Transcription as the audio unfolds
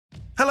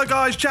Hello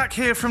guys, Jack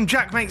here from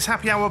Jack Makes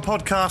Happy Hour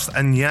podcast,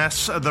 and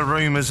yes, the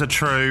rumours are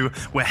true.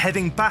 We're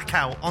heading back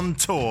out on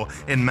tour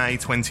in May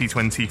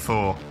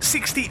 2024.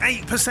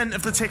 68%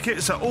 of the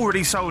tickets are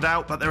already sold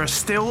out, but there are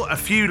still a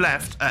few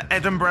left at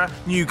Edinburgh,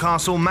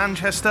 Newcastle,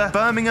 Manchester,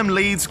 Birmingham,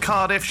 Leeds,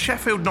 Cardiff,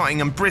 Sheffield,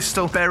 Nottingham,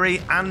 Bristol,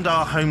 Bury, and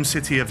our home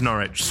city of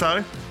Norwich.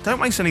 So, don't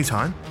waste any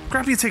time.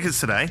 Grab your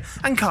tickets today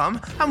and come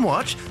and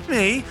watch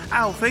me,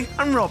 Alfie,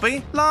 and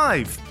Robbie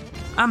live.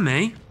 And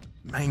me.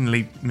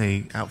 Mainly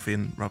me, Alfie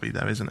and Robbie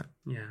though, isn't it?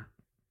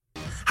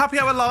 Yeah.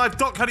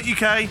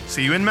 happyhourlive.co.uk.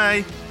 See you in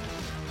May.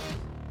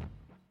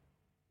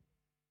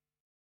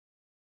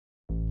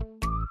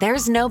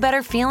 There's no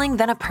better feeling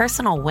than a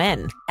personal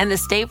win. And the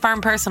State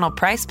Farm Personal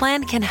Price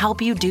Plan can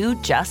help you do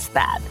just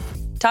that.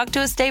 Talk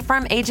to a State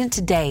Farm agent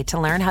today to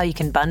learn how you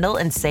can bundle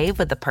and save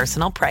with the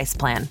Personal Price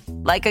Plan.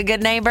 Like a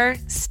good neighbor,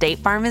 State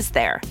Farm is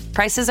there.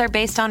 Prices are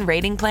based on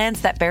rating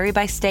plans that vary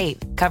by state.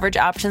 Coverage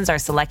options are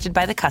selected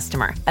by the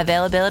customer.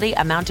 Availability,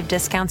 amount of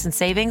discounts and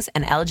savings,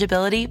 and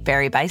eligibility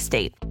vary by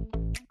state.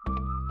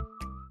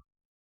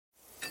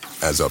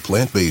 As a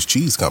plant-based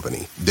cheese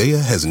company,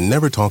 Daiya has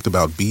never talked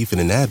about beef in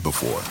an ad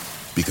before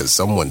because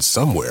someone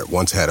somewhere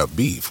once had a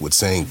beef with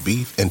saying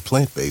beef and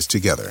plant-based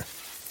together.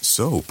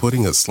 So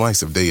putting a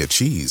slice of Daiya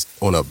cheese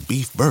on a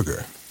beef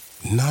burger,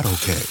 not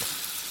okay.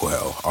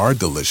 Well, our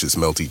delicious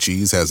melty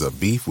cheese has a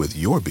beef with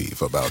your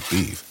beef about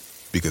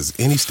beef. Because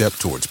any step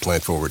towards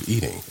plant-forward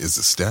eating is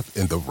a step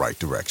in the right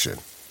direction.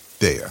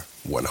 Daiya,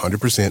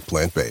 100%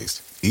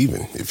 plant-based,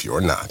 even if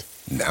you're not.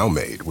 Now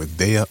made with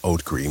Daiya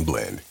Oat Cream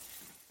Blend.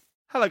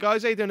 Hello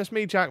guys, how you doing? It's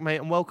me, Jack, mate,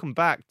 and welcome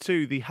back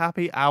to the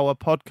Happy Hour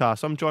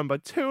podcast. I'm joined by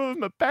two of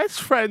my best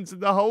friends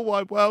in the whole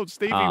wide world,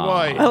 Stevie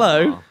White.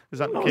 Hello. Is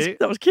that That cute?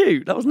 was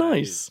cute. That was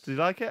nice. Did you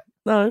like it?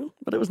 No,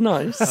 but it was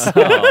nice.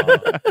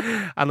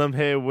 And I'm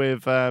here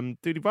with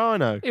Doody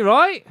Rhino. You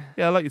right?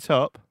 Yeah, I like your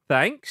top.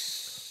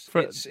 Thanks.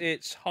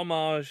 It's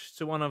homage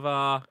to one of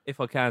our, if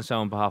I can say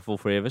on behalf of all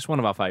three of us, one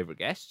of our favourite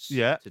guests.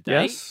 Yeah. To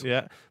date. Yes.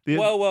 Yeah.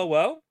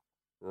 Well.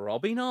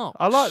 Robbie Knox.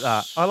 I like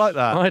that.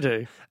 I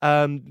do.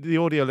 The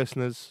audio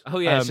listeners. Oh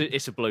yeah,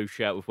 it's a blue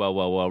shirt with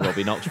well,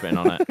 Robbie Knox written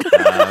on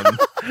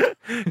it.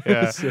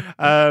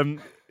 Yeah.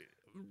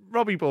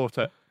 Robbie bought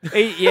it.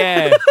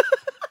 Yeah.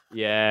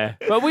 Yeah.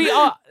 But we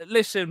are,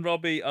 listen,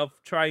 Robbie, I've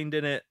trained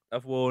in it,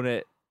 I've worn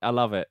it, I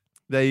love it.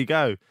 There you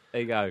go.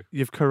 There you go.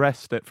 You've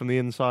caressed it from the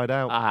inside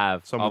out. I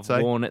have. Some would I've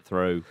say. worn it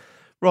through.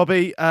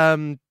 Robbie,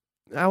 how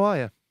are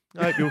you?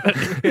 I hope you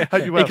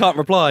hope you're well. He can't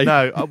reply.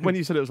 No, when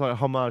you said it was like a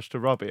homage to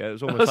Robbie, it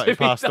was almost like he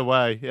passed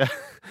away. Yeah,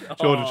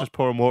 Jordan's just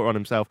pouring water on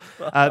himself.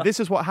 This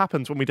is what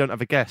happens when we don't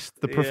have a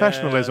guest. The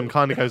professionalism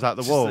kind of goes out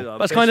the wall.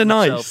 That's kind of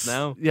nice.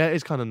 Now. Yeah,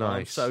 it's kind of I'm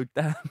nice. so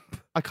damp.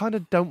 I kind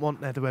of don't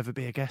want there to ever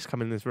be a guest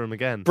come in this room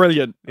again.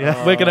 Brilliant.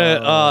 Yeah. We're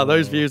gonna.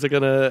 Those views are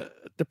gonna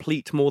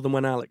deplete more than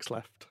when Alex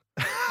left.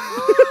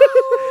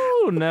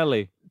 Oh,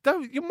 Nelly.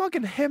 Don't, you're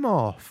mugging him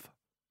off.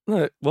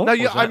 No, what? No,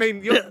 was I that?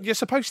 mean you're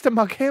supposed to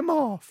mug him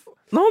off.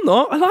 No, I'm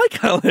not. I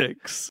like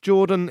Alex.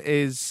 Jordan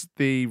is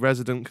the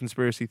resident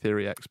conspiracy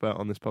theory expert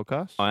on this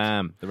podcast. I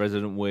am the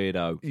resident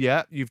weirdo.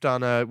 Yeah, you've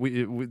done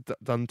we've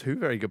done two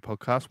very good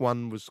podcasts.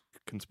 One was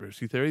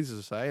conspiracy theories, as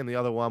I say, and the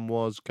other one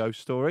was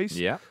ghost stories.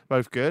 Yeah.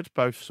 Both good,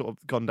 both sort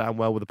of gone down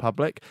well with the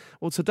public.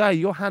 Well, today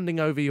you're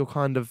handing over your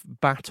kind of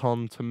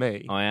baton to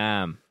me, I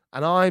am.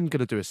 and I'm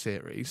going to do a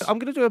series. I'm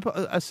going to do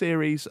a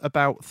series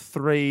about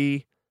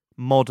 3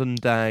 modern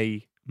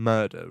day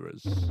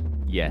murderers,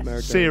 Yes.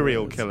 Murder.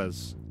 serial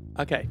killers,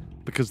 Okay.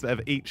 because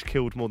they've each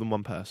killed more than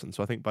one person.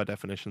 So I think by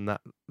definition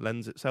that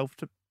lends itself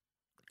to.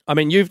 I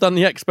mean, you've done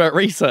the expert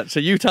research, so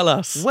you tell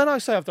us. When I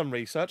say I've done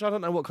research, I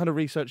don't know what kind of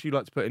research you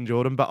like to put in,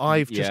 Jordan, but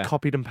I've just Yeah.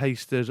 copied and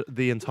pasted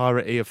the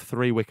entirety of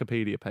 3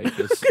 Wikipedia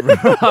pages.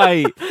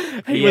 Right.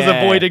 He was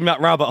avoiding that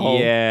rabbit hole.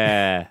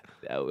 Yeah.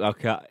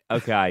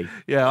 Okay.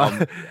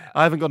 Yeah,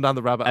 I haven't gone down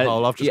the rabbit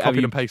hole. I've just have copied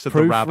you and pasted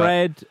the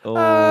rabbit.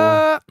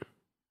 proofread or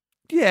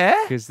Yeah.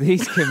 because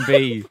these can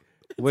be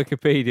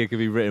Wikipedia can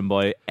be written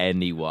by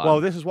anyone.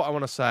 Well, this is what I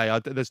want to say.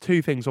 There's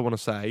 2 things I want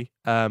to say,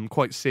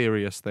 quite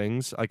serious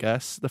things, I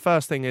guess. The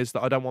first thing is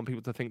that I don't want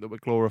people to think that we're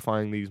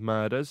glorifying these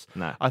murders.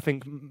 no. I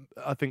think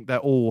they're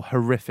all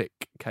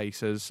horrific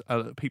cases.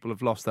 People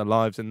have lost their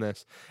lives in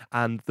this,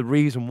 and the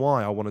reason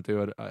why I want to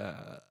do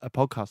a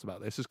podcast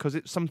about this is because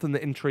it's something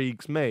that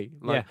intrigues me.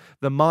 Like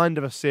the mind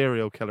of a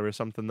serial killer is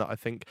something that I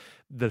think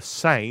the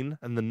sane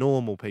and the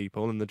normal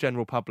people and the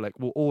general public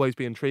will always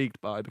be intrigued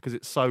by because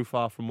it's so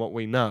far from what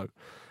we know.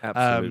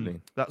 Absolutely.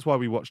 That's why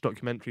we watch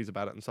documentaries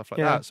about it and stuff like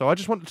Yeah. that. So I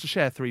just wanted to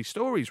share 3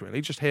 stories, really,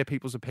 just hear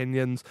people's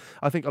opinions.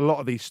 I think a lot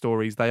of these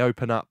stories they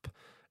open up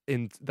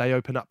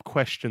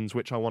questions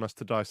which I want us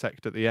to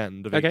dissect at the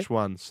end of each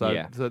one.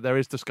 So, so there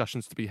is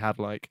discussions to be had,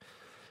 like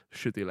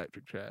should the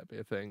electric chair be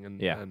a thing,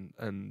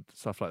 and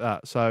stuff like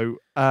that. So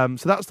so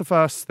that's the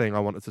first thing I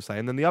wanted to say,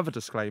 and then the other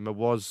disclaimer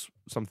was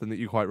something that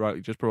you quite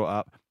rightly just brought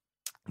up,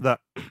 that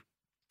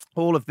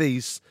all of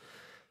these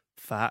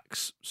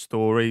facts,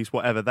 stories,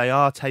 whatever, they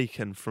are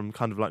taken from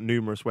kind of like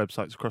numerous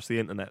websites across the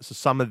internet. So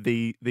some of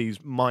these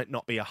might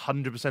not be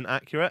 100%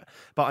 accurate,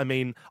 but I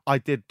mean, I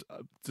did,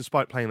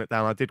 despite playing it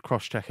down, I did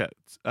cross-check it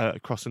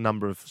across a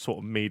number of sort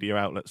of media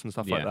outlets and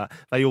stuff like that.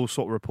 They all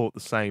sort of report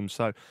the same.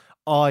 So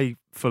I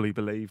fully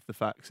believe the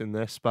facts in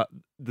this, but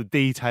the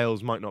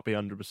details might not be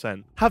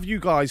 100%. Have you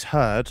guys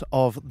heard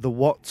of the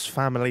Watts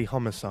family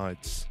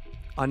homicides?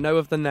 I know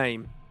of the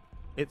name.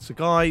 It's a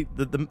guy.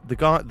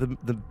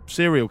 The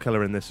serial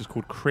killer in this is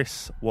called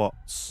Chris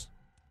Watts,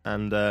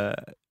 and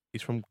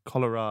he's from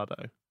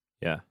Colorado.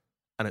 Yeah,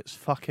 and it's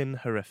fucking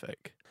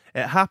horrific.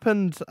 It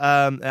happened.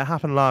 It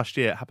happened last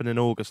year. It happened in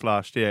August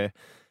last year.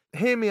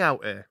 Hear me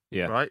out here.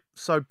 Yeah. Right.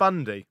 So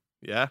Bundy.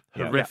 Yeah.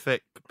 Yeah.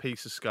 Horrific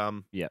piece of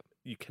scum. Yeah.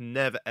 You can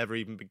never ever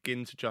even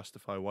begin to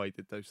justify why he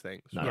did those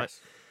things. No. Right.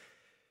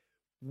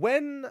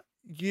 When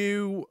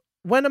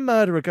a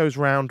murderer goes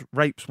round,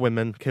 rapes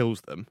women,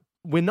 kills them.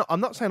 I'm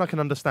not saying I can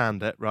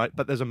understand it, right?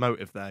 But there's a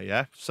motive there,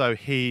 yeah? So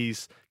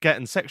he's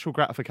getting sexual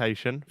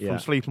gratification from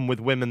sleeping with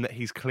women that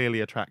he's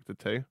clearly attracted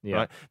to,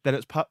 right? Then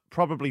it's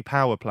probably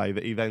power play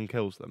that he then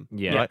kills them.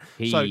 Yeah. Right?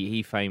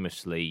 He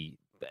famously,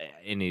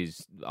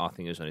 I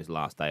think it was on his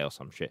last day or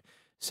some shit,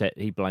 said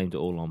he blamed it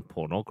all on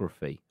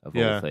pornography, of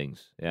all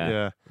things.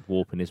 Yeah.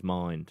 Warping his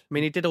mind. I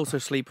mean, he did also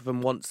sleep with them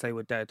once they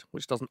were dead,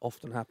 which doesn't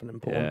often happen in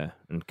porn. Yeah,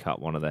 and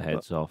cut one of their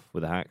heads off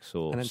with a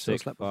hacksaw. And then still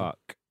Sick slept with them.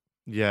 fuck.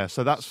 Yeah,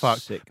 so that's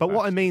fucked. Sick But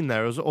what I bastard. mean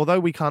there is, although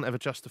we can't ever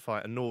justify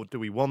it, and nor do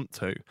we want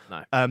to,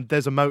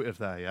 there's a motive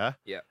there, yeah?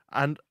 Yeah.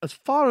 And as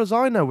far as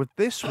I know with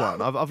this one,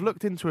 I've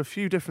looked into a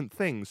few different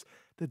things.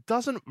 There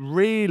doesn't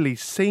really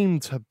seem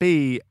to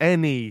be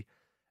any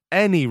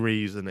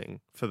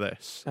reasoning for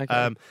this.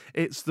 Okay.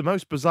 It's the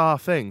most bizarre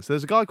thing. So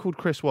there's a guy called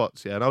Chris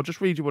Watts, yeah, and I'll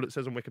just read you what it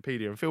says on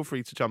Wikipedia, and feel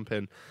free to jump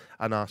in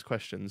and ask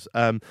questions.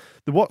 The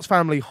Watts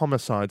family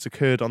homicides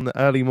occurred on the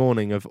early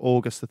morning of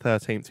August the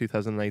 13th,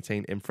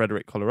 2018 in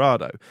Frederick,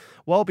 Colorado.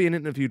 While being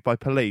interviewed by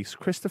police,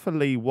 Christopher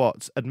Lee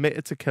Watts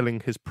admitted to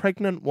killing his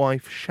pregnant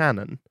wife,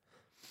 Shannon,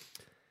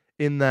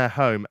 in their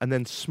home and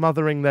then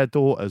smothering their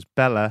daughters,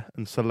 Bella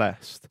and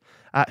Celeste,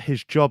 at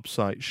his job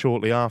site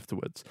shortly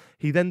afterwards.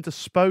 He then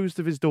disposed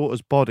of his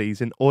daughters'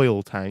 bodies in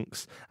oil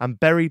tanks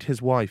and buried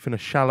his wife in a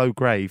shallow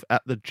grave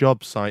at the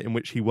job site in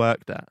which he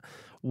worked at.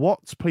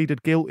 Watts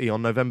pleaded guilty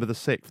on November the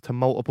 6th to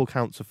multiple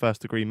counts of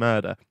first-degree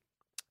murder.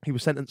 He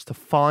was sentenced to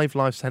 5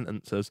 life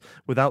sentences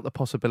without the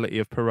possibility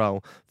of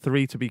parole,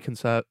 3 to be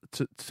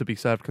to be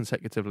served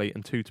consecutively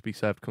and 2 to be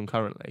served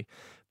concurrently.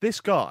 This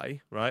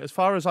guy, right, as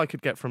far as I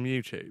could get from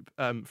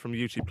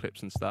YouTube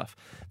clips and stuff,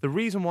 the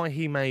reason why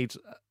he made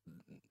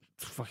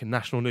fucking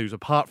national news,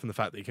 apart from the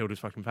fact that he killed his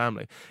fucking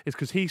family, is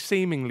because he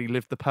seemingly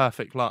lived the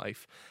perfect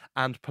life.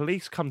 And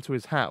police come to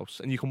his house,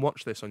 and you can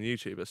watch this on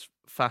YouTube. It's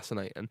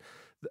fascinating.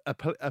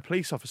 A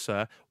police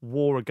officer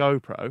wore a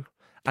GoPro.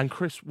 And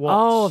Chris Watts...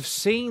 Oh, I've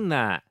seen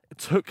that.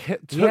 Took him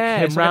it's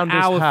round like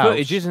his hour house.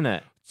 footage, isn't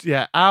it?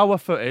 Yeah, our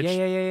footage.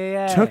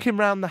 Yeah. Took him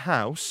round the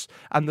house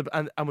and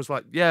was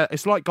like, yeah,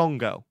 it's like Gone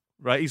Girl,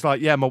 right? He's like,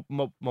 yeah, my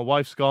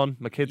wife's gone,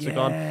 my kids are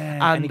gone.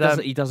 And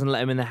he doesn't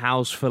let him in the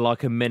house for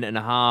like a minute and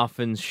a half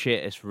and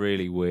shit. It's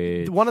really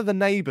weird. One of the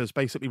neighbours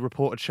basically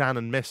reported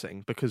Shannon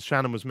missing because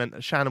Shannon was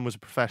a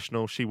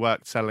professional. She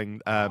worked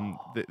selling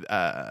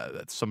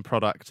some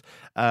product,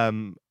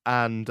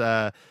 and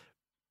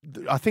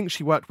I think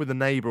she worked with a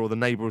neighbour, or the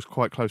neighbour was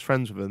quite close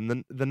friends with her.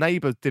 And the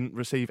neighbour didn't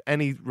receive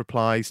any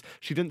replies.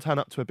 She didn't turn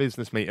up to a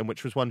business meeting,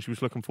 which was one she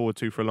was looking forward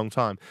to for a long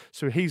time.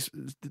 So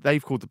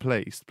they've called the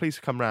police. The police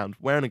have come round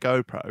wearing a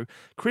GoPro.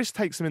 Chris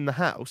takes him in the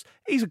house.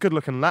 He's a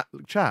good-looking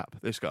chap,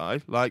 this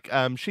guy. Like,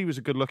 she was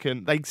a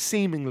good-looking... They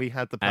seemingly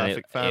had the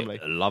perfect family.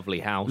 A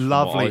lovely house.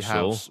 Lovely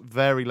house.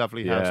 Very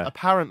lovely house. Yeah.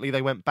 Apparently,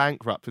 they went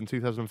bankrupt in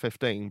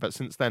 2015, but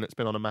since then, it's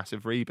been on a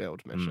massive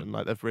rebuild mission.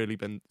 Like, they've really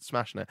been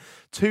smashing it.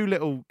 2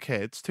 little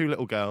kids, 2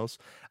 little girls,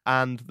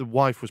 and the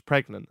wife was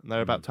pregnant, and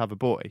they're about to have a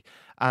boy.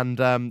 And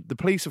the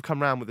police have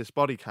come round with this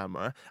body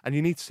camera, and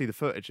you need to see the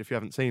footage if you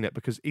haven't seen it,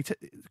 because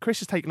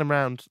Chris is taking them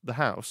around the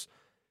house.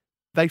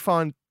 They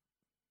find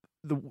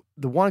the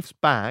wife's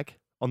bag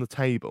on the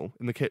table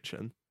in the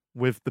kitchen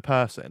with the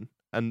purse in,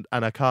 and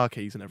her car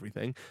keys and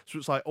everything. So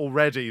it's like,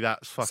 already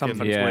that's fucking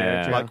Something's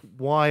weird. like,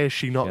 why has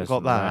she not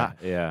got that?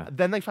 Yeah.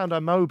 Then they found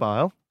her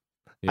mobile,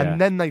 and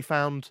then they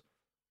found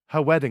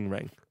her wedding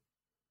ring.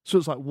 So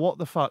it's like, what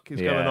the fuck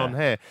is going on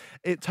here?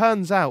 It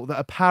turns out that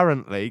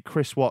apparently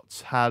Chris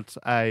Watts had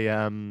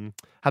an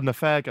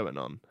affair going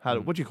on.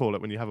 What do you call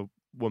it when you have a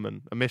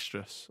woman, a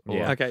mistress? Or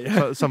Okay,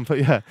 yeah. something,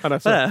 yeah. An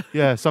affair.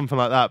 Yeah, something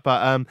like that.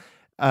 But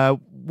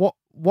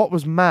what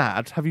was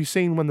mad? Have you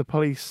seen when the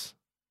police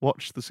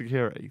watched the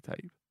security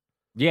tape?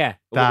 Yeah,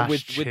 That's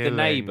with the chilling.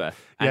 neighbour.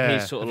 And Yeah.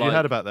 he's sort of Have you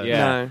heard about this?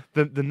 Yeah.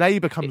 No. The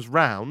neighbour comes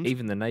round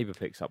Even the neighbour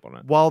picks up on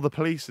it. while the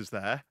police is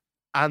there,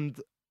 and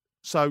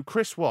so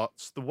Chris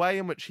Watts, the way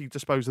in which he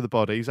disposed of the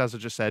bodies, as I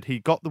just said, he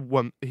got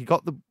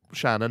the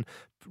Shannon,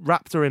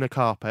 wrapped her in a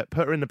carpet,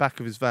 put her in the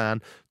back of his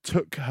van,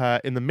 took her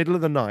in the middle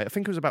of the night. I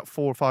think it was about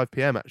 4 or 5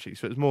 p.m. actually,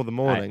 so it was more the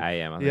morning. 8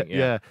 a.m.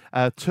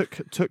 I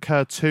think. Took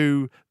her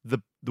to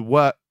the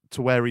work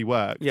to where he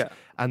worked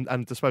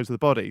and dispose of the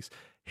bodies.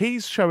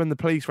 He's showing the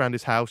police around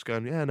his house,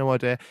 going, "Yeah, no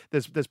idea."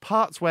 There's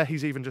parts where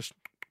he's even just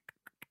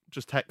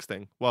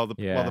texting while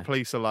the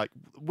police are like,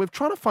 "We're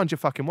trying to find your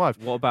fucking wife."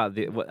 What about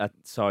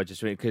sorry,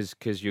 just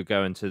because you're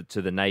going to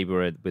the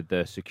neighbour with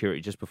the security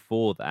just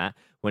before that,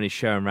 when he's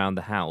showing around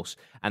the house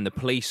and the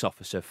police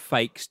officer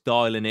fakes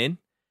dialing in,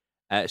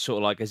 sort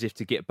of like as if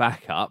to get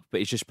back up, but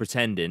he's just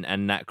pretending,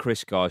 and that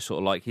Chris guy sort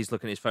of like he's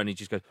looking at his phone, he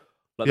just goes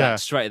like that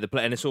straight at the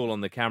play, and it's all on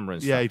the camera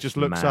and stuff. Yeah, he just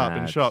looks up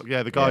in shock.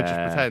 Yeah, the guy just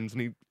pretends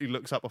and he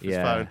looks up off his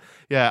phone.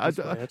 Yeah,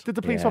 did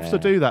the police officer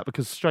do that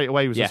because straight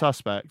away he was a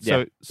suspect?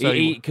 So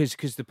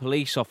because the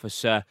police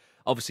officer,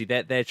 obviously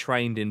they're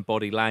trained in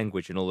body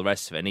language and all the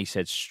rest of it, and he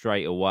said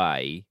straight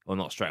away, or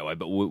not straight away,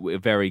 but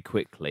very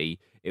quickly,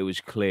 it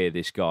was clear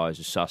this guy is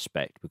a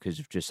suspect because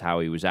of just how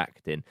he was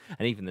acting.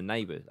 And even the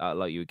neighbour,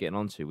 like you were getting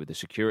onto with the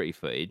security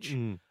footage,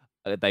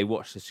 they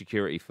watched the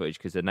security footage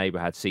because the neighbour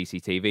had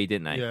CCTV,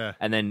 didn't they? Yeah.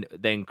 And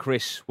then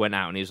Chris went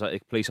out and he was like,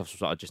 the police officer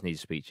was like, "I just need to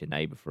speak to your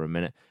neighbour for a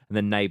minute." And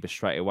the neighbour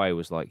straight away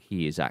was like,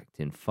 "He is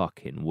acting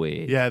fucking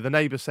weird." Yeah, the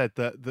neighbour said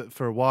that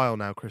for a while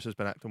now Chris has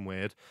been acting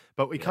weird.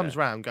 But he comes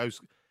round,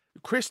 goes,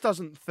 Chris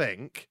doesn't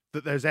think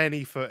that there's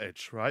any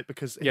footage, right?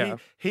 Because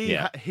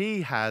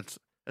he had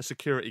a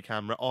security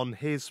camera on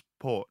his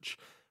porch,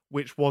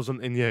 which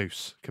wasn't in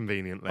use,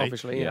 conveniently.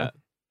 Obviously, yeah.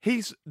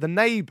 He's the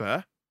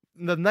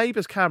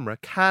neighbour's camera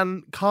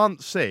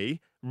can't see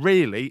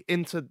really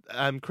into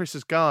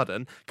Chris's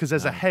garden because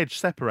there's a hedge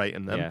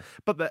separating them. Yeah.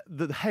 But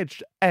the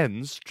hedge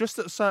ends just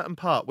at a certain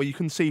part where you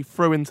can see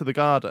through into the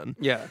garden.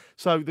 Yeah.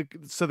 So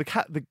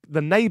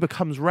the neighbour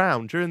comes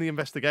round during the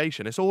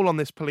investigation. It's all on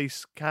this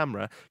police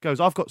camera. Goes,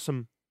 "I've got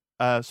some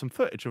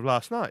footage of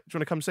last night. Do you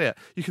want to come see it?"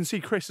 You can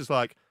see Chris is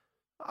like,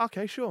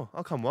 "Okay, sure,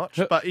 I'll come watch."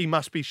 But he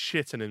must be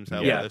shitting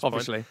himself at this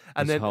obviously. point.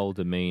 And his whole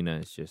demeanour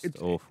is just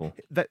awful.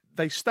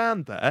 They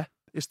stand there.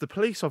 It's the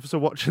police officer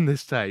watching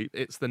this tape.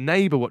 It's the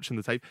neighbour watching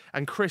the tape.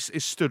 And Chris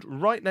is stood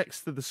right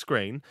next to the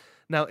screen.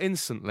 Now,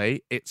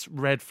 instantly, it's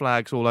red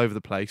flags all over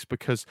the place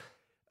because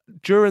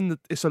during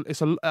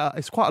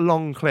it's quite a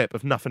long clip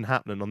of nothing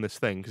happening on this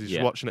thing because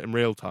he's watching it in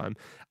real time.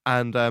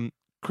 And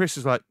Chris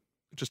is like,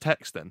 just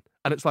texting.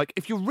 And it's like,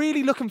 if you're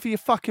really looking for your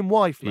fucking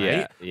wife,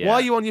 mate, why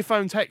are you on your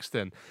phone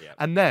texting? Yeah.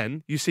 And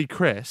then you see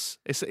Chris,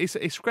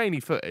 it's grainy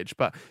footage,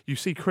 but you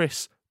see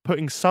Chris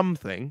putting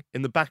something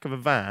in the back of a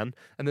van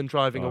and then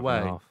driving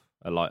away.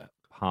 At like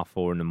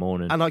 4:30 in the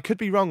morning. And I could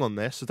be wrong on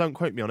this, so don't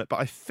quote me on it, but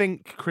I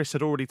think Chris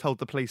had already told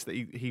the police that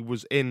he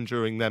was in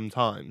during them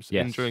times,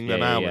 during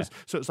them hours. Yeah.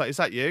 So it's like, "Is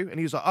that you?" And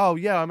he was like, "Oh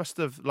yeah, I must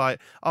have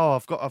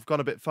I've gone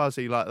a bit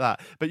fuzzy like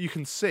that." But you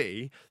can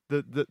see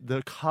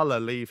the colour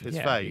leave his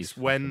face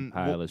when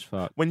pale as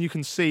fuck. When you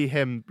can see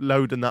him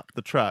loading up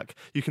the truck.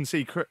 You can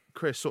see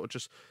Chris sort of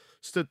just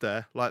stood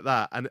there like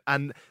that.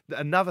 And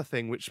another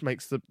thing which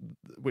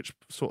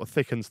sort of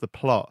thickens the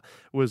plot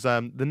was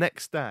the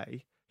next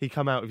day. He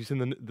come out. Have you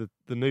seen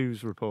the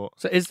news report?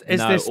 So is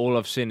no, this all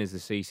I've seen is the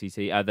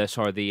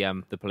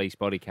CCTV. The police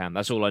body cam.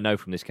 That's all I know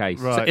from this case.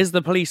 Right. So is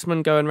the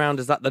policeman going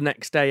around? Is that the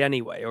next day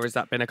anyway, or has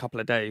that been a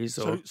couple of days?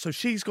 Or... So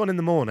she's gone in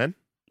the morning.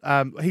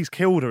 He's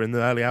killed her in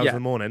the early hours of the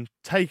morning.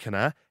 Taken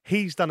her.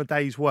 He's done a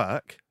day's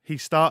work. He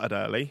started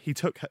early. He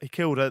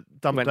killed her.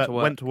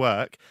 Went to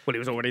work. Well, he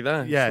was already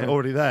there. Yeah,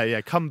 already there.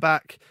 Yeah, come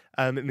back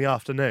in the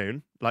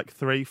afternoon, like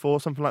 3, 4,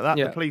 something like that.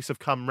 Yeah. The police have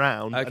come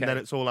round, and then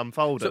it's all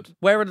unfolded. So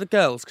where are the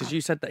girls? Because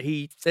you said that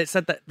he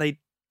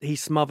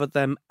smothered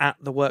them at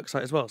the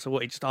worksite as well. So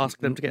what? He just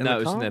asked them to get in the car?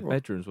 No, it was in their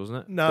bedrooms,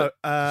 wasn't it? No,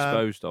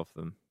 disposed of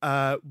them.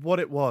 What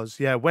it was,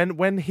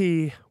 when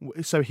he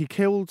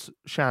killed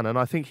Shannon,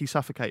 I think he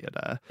suffocated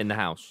her in the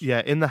house.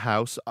 Yeah, in the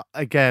house.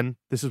 Again,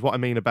 this is what I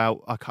mean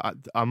about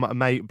I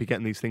may be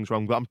getting these things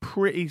wrong, but I'm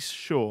pretty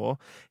sure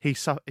he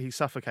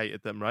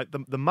suffocated them. Right,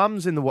 the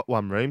mum's in the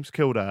one room,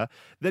 killed her.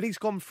 Then he's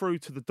gone through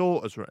to the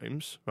daughter's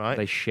rooms. Right,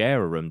 they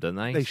share a room, don't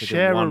they? They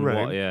share a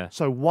room.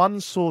 So one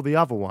saw the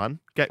other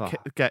one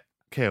get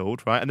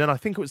killed, right? And then I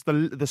think it was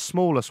the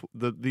smallest,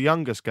 the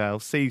youngest girl,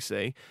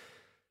 Cece.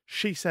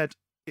 She said,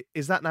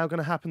 "Is that now going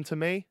to happen to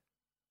me?"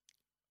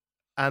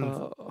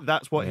 And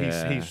that's what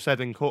he's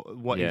said in court.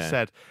 He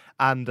said,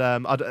 and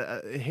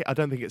I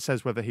don't think it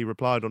says whether he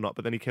replied or not.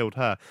 But then he killed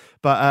her.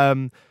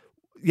 But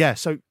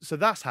so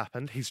that's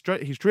happened. He's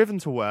driven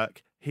to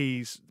work.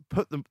 He's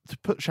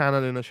put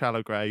Shannon in a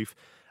shallow grave.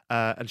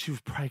 And she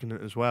was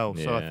pregnant as well.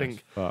 So I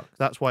think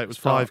that's why it was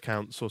 5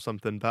 counts or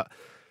something. But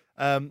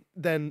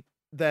then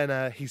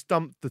he's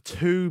dumped the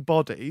 2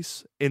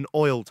 bodies in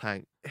oil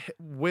tank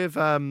with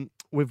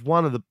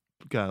one of the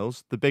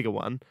girls, the bigger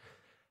one.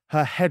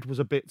 Her head was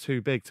a bit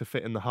too big to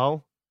fit in the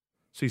hole,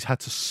 So he's had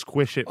to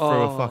squish it through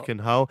a fucking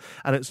hole.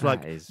 And it's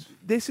like,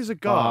 this is a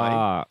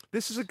guy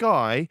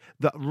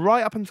that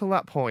right up until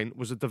that point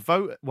was a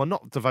devoted, well,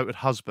 not devoted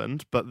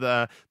husband, but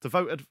the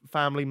devoted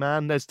family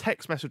man. There's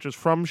text messages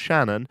from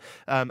Shannon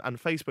and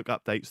Facebook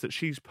updates that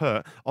she's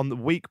put on the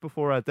week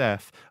before her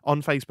death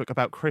on Facebook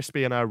about Chris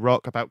being her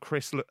rock, about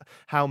Chris,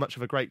 how much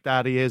of a great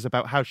dad he is,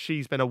 about how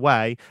she's been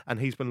away and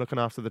he's been looking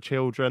after the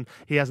children.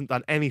 He hasn't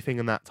done anything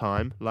in that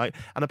time. And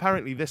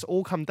apparently this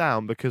all come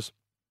down because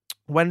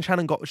when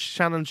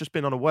Shannon's just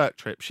been on a work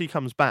trip, she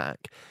comes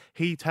back,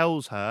 he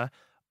tells her,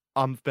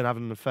 I've been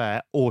having an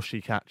affair, or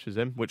she catches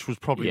him, which was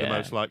probably the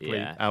most likely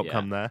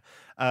outcome there.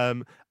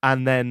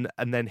 And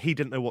then he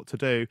didn't know what to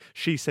do.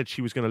 She said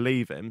she was going to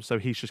leave him, so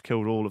he's just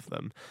killed all of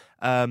them.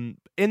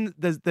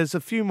 There's a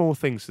few more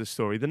things to this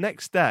story. The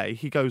next day,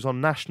 he goes on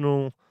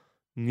national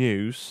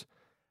news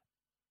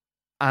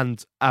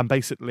and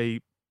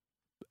basically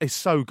is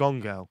so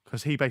gone girl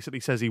because he basically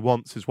says he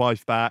wants his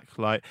wife back.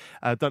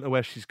 Don't know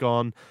where she's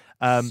gone.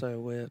 So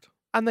weird.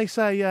 And they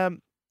say,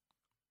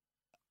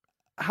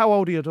 how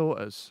old are your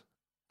daughters?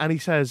 And he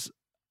says,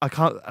 I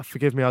can't,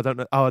 forgive me, I don't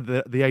know. Oh,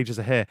 the ages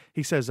are here.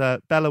 He says,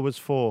 Bella was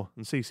 4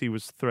 and Cece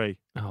was 3.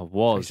 Oh,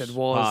 was. He said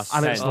was.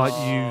 And it's like,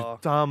 you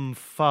dumb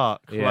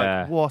fuck.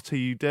 Yeah. Like, what are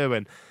you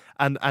doing?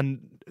 And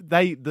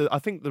I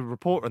think the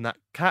reporter and that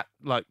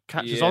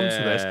catches on to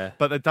this,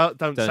 but they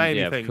don't say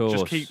anything.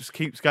 Just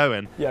keeps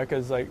going. Yeah,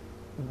 because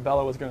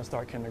Bella was going to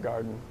start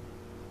kindergarten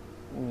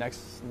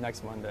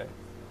next Monday,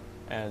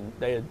 and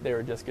they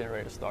were just getting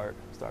ready to start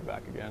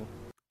back again.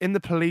 In the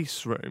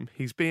police room,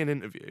 he's being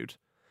interviewed.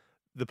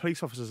 The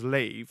police officers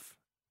leave,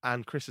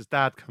 and Chris's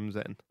dad comes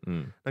in.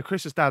 Now,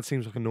 Chris's dad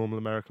seems like a normal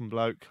American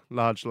bloke,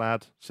 large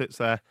lad, sits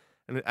there,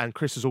 and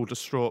Chris is all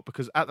distraught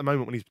because at the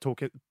moment when he's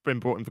been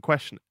brought in for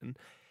questioning,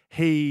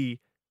 he's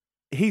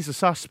a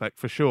suspect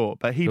for sure,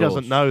 but he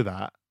doesn't know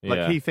that.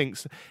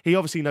 He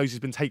obviously knows he's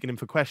been taken in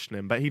for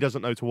questioning, but he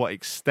doesn't know to what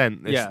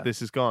extent this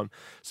has gone.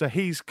 So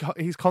he's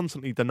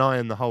constantly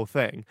denying the whole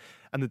thing,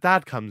 and the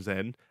dad comes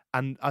in.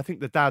 And I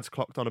think the dad's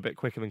clocked on a bit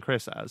quicker than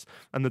Chris has.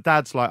 And the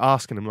dad's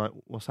asking him,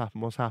 what's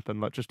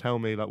happened? Just tell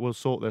me, we'll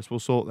sort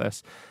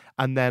this.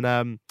 And then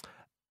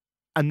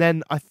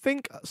I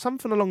think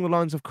something along the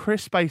lines of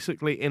Chris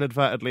basically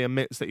inadvertently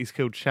admits that he's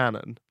killed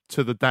Shannon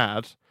to the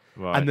dad.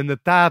 Right. And then the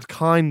dad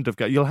kind of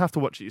goes, you'll have to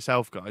watch it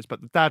yourself, guys,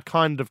 but the dad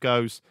kind of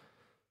goes,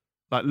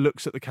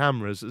 looks at the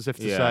cameras as if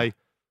to say,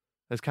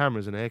 there's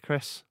cameras in here,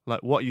 Chris.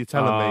 What are you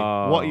telling me?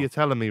 What are you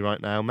telling me right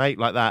now, mate?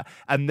 Like that.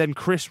 And then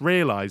Chris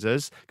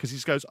realises, because he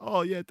just goes,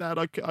 oh, yeah, Dad,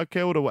 I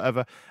killed or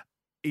whatever.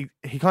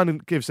 He kind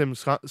of gives him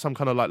some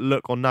kind of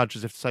look or nudge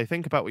as if to say,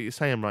 think about what you're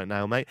saying right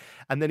now, mate.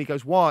 And then he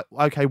goes, why?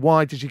 Okay,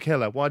 why did you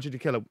kill her? Why did you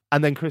kill her?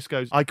 And then Chris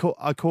goes, I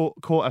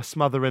caught her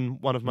smothering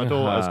one of my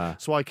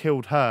daughters, so I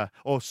killed her.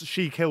 Or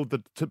she killed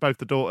both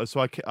the daughters,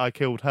 so I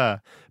killed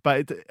her.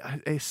 But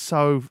it's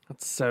so...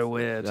 That's so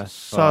weird. That's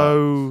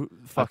so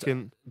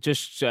fucking...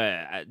 Just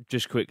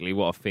quickly,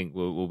 what I think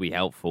will be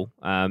helpful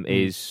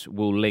is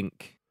we'll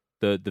link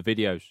the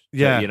videos,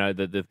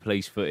 the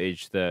police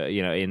footage,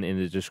 in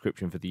the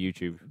description for the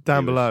YouTube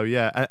down below,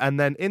 and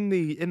then in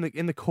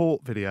the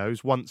court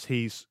videos, once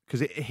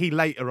because he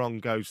later on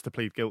goes to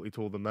plead guilty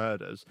to all the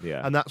murders,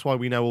 and that's why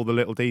we know all the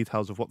little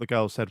details of what the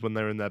girls said when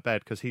they're in their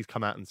bed because he's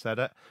come out and said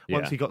it.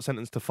 Once he got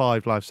sentenced to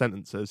 5 life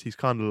sentences, he's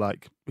kind of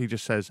he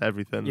just says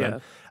everything.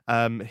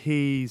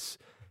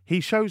 He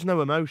shows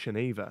no emotion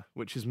either,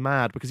 which is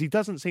mad because he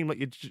doesn't seem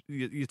like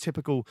your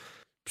typical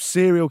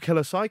serial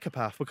killer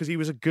psychopath because he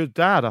was a good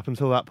dad up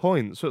until that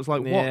point. So it's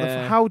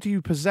how do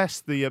you possess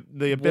the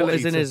ability? What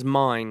is in his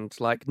mind?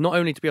 Not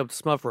only to be able to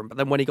smother him, but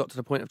then when he got to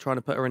the point of trying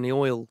to put her in the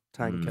oil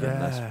tank,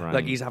 that's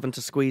right. He's having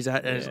to squeeze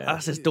her.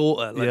 That's his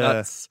daughter.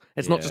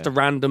 It's not just a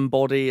random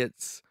body.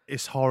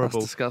 It's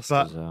horrible. That's disgusting.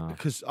 But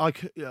because I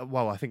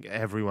think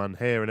everyone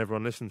here and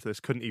everyone listening to this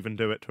couldn't even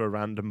do it to a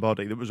random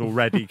body that was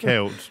already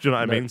killed. Do you know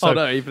what I mean?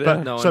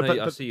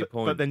 I see your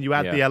point. But then you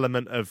add the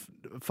element of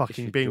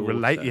fucking being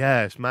related.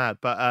 Yeah, it's mad.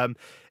 But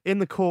in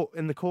the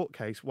court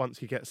case, once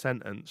he gets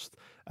sentenced,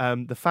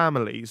 the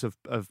families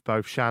of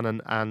both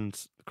Shannon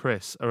and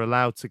Chris are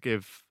allowed to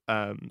give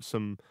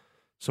some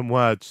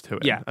words to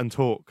him and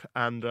talk.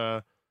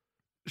 And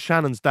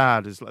Shannon's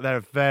dad they're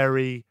a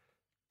very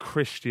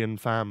Christian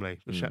family.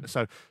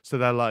 So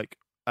they're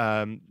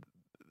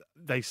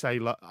they say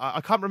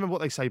I can't remember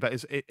what they say,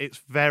 but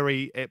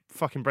it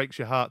fucking breaks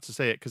your heart to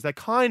see it because they're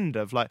kind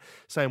of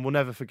saying we'll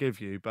never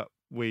forgive you, but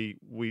we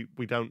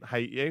don't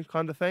hate you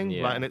kind of thing.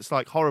 And it's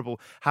horrible.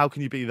 How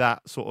can you be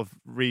that sort of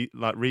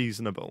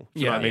reasonable?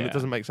 Do you know what I mean? It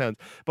doesn't make sense.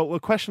 But the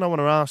question I want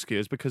to ask you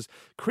is because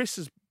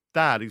Chris's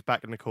dad, he's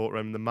back in the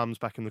courtroom, the mum's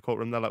back in the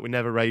courtroom, they're we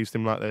never raised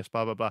him like this,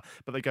 blah, blah, blah.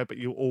 But they go, but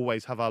you'll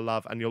always have our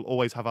love and you'll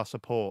always have our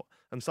support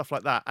and stuff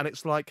like that. And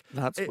it's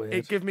that's weird.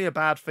 It gives me a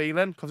bad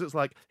feeling because it's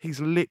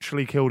he's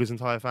literally killed his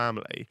entire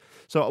family.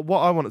 So what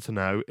I wanted to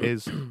know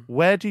is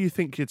where do you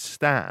think you'd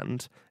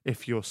stand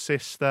if your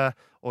sister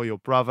or your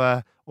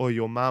brother or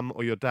your mum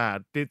or your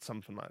dad did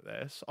something like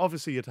this?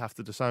 Obviously, you'd have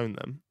to disown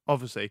them,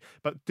 obviously.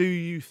 But do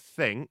you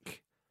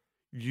think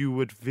you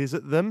would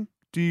visit them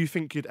do you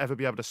think you'd ever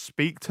be able to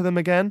speak to them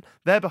again?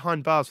 They're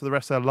behind bars for the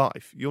rest of their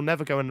life. You'll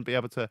never go in and be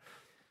able to.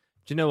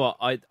 Do you know what?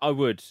 I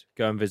would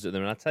go and visit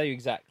them, and I'll tell you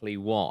exactly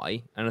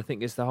why. And I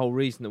think it's the whole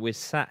reason that we're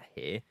sat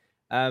here.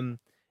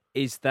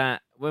 Is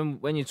that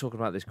when you're talking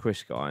about this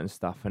Chris guy and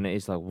stuff, and it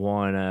is like,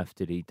 why on earth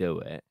did he do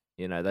it?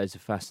 You know, there's a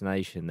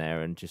fascination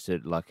there, and just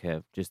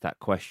that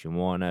question,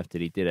 why on earth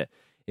did he did it?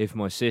 If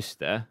my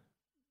sister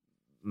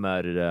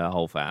murdered her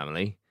whole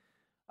family,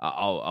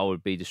 I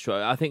would be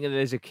destroyed. I think that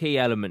there's a key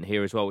element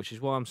here as well, which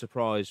is why I'm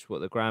surprised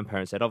what the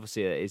grandparents said.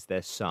 Obviously, it is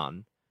their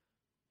son,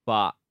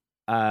 but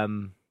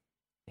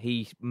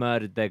he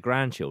murdered their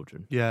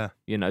grandchildren. Yeah,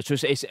 you know, so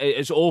it's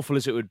as awful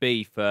as it would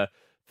be for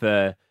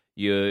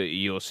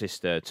your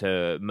sister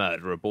to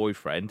murder a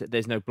boyfriend.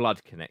 There's no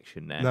blood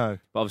connection there. No,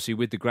 but obviously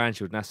with the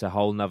grandchildren, that's a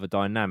whole nother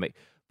dynamic.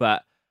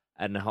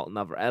 And a whole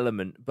nother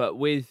element. But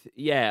with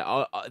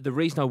the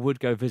reason I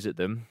would go visit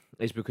them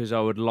is because I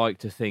would like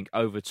to think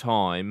over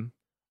time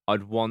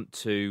I'd want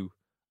to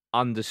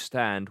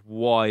understand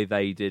why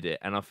they did it.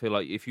 And I feel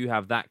like if you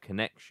have that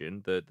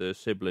connection, the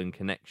sibling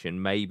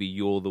connection, maybe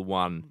you're the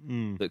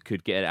one that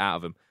could get it out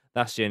of them.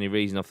 That's the only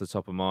reason off the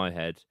top of my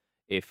head.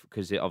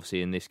 Because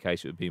obviously in this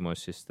case it would be my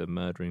sister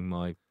murdering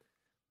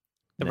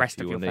the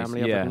rest of your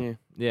family, other than you.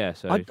 Yeah,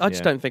 so I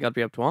just don't think I'd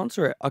be able to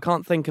answer it. I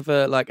can't think of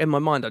in my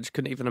mind, I just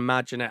couldn't even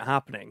imagine it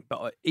happening.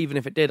 But even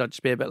if it did, I'd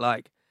just be a bit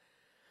like,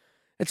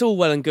 it's all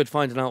well and good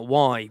finding out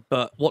why,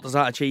 but what does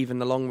that achieve in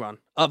the long run?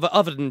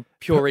 Other than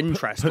pure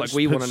interest,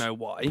 we want to know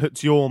why.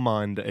 Puts your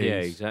mind at ease. Yeah,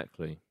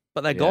 exactly.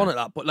 But they're gone at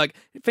that point. Like,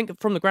 think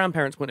from the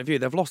grandparents' point of view,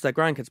 they've lost their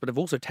grandkids, but they've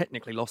also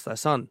technically lost their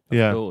son.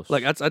 Yeah, of course.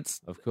 Like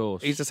that's of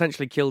course. He's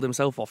essentially killed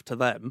himself off to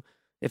them.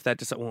 If they're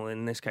just, well,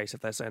 in this case, if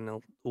they're saying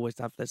they'll always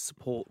have their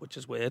support, which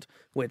is weird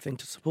thing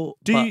to support.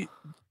 Do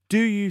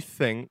you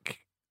think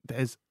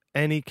there's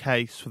any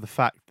case for the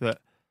fact that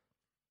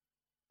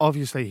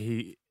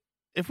obviously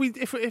if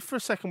for a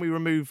second we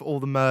remove all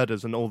the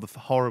murders and all the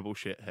horrible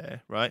shit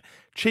here, right?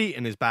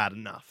 Cheating is bad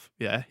enough,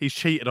 yeah. He's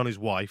cheated on his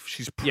wife;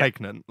 she's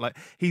pregnant. Yeah. Like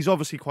he's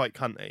obviously quite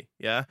cunty,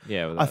 yeah.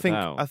 Yeah, I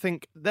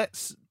think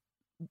that's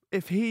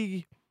if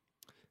he.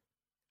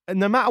 And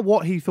no matter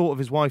what he thought of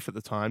his wife at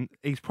the time,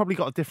 he's probably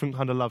got a different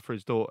kind of love for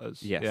his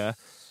daughters. Yes.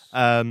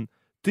 Yeah.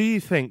 Do you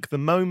think the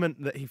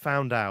moment that he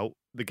found out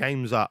the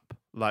game's up,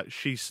 like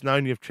she's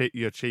known you're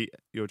cheating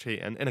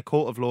in a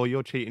court of law,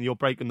 you're cheating, you're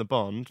breaking the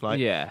bond, like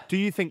do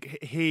you think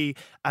he?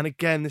 And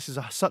again, this is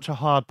such a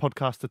hard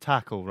podcast to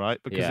tackle, right?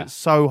 Because it's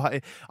so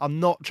hard. I'm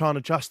not trying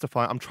to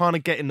justify it. I'm trying to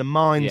get in the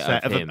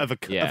mindset of a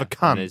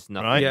cunt. There's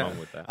nothing right? wrong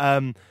with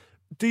that.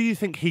 Do you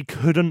think he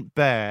couldn't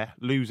bear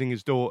losing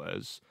his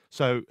daughters?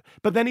 So,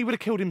 but then he would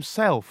have killed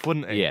himself,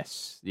 wouldn't he?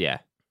 Yes, yeah.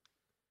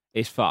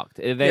 It's fucked.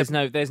 There's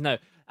no.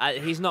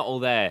 He's not all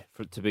there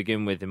to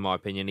begin with, in my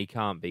opinion. He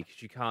can't be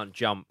because you can't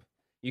jump.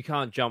 You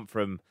can't jump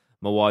from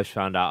my wife's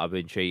found out I've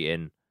been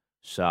cheating,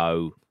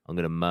 so I'm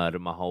going to murder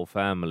my whole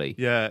family.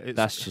 Yeah,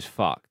 that's just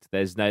fucked.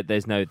 There's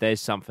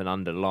something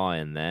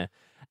underlying there,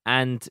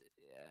 and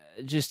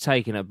just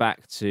taking it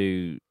back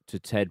to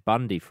Ted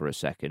Bundy for a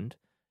second,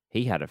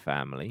 he had a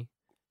family,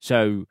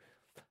 so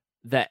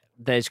that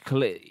there's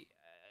clear.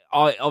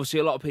 Obviously,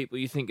 a lot of people,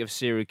 you think of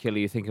serial killer,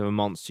 you think of a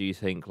monster, you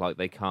think like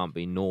they can't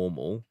be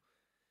normal.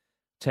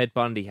 Ted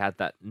Bundy had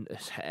that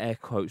air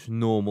quotes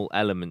normal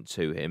element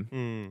to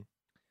him.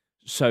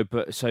 So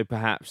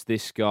perhaps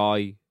this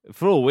guy,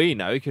 for all we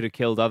know, he could have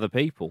killed other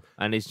people,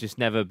 and it's just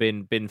never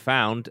been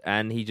found,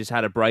 and he just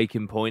had a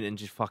breaking point and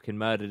just fucking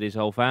murdered his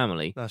whole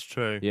family. That's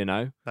true. You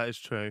know, that is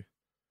true.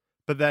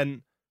 But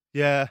then,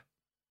 I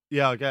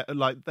get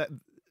like that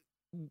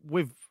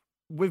with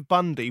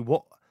Bundy.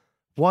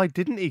 Why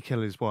didn't he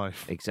kill his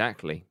wife?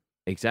 Exactly.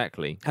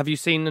 Have you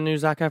seen the new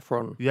Zac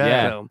Efron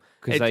film?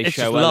 Because they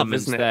show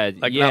elements love, there.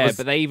 Like,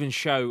 but they even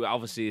show,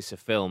 obviously it's a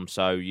film,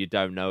 so you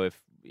don't know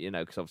if,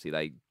 because obviously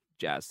they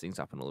jazz things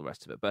up and all the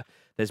rest of it. But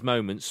there's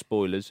moments,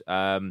 spoilers,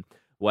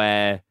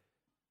 where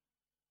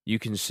you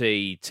can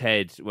see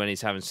Ted, when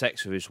he's having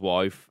sex with his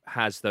wife,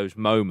 has those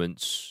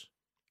moments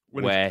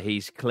where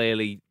he's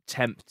clearly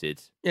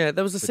tempted. Yeah,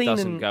 there was a scene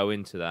doesn't go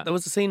into that. There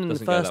was a scene in the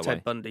first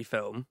Ted Bundy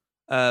film.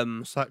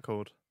 What's that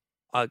called?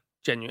 I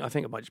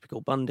think it might just be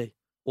called Bundy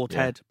or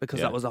Ted, because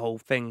that was the whole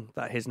thing,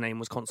 that his name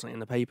was constantly in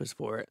the papers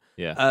for it.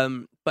 Yeah.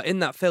 But in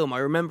that film, I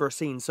remember a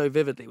scene so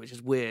vividly, which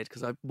is weird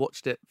because I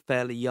watched it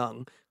fairly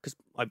young, because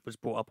I was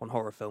brought up on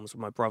horror films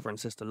with my brother and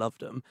sister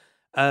loved them,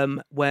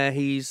 where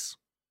he's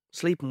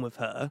sleeping with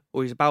her,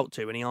 or he's about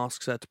to, and he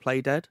asks her to play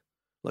dead,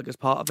 like as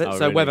part of it. Oh,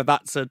 so really? whether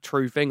that's a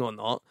true thing or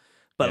not,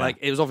 but like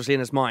it was obviously in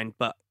his mind.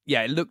 But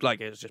yeah, it looked like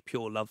it was just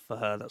pure love for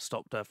her that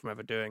stopped her from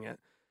ever doing it.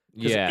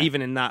 Because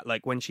even in that,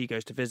 like when she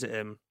goes to visit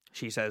him,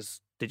 she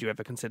says, "Did you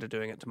ever consider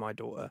doing it to my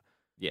daughter?"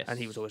 Yes. And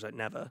he was always like,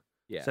 "Never."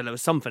 Yeah. So there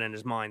was something in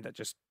his mind that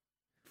just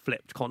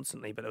flipped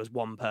constantly, but there was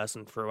one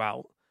person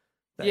throughout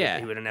that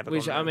he would have never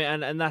gone. I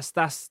mean, and that's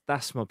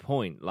my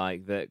point.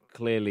 Like that,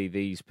 clearly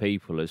these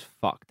people, as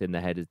fucked in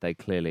the head as they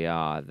clearly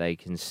are, they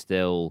can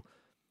still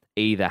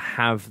either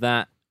have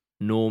that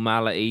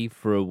normality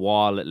for a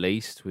while at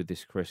least with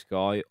this Chris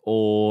guy,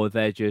 or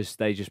they just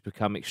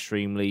become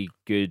extremely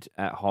good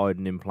at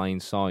hiding in plain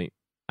sight,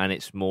 and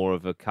it's more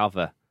of a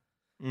cover.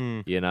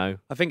 You know,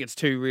 I think it's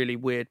two really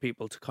weird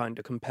people to kind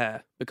of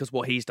compare, because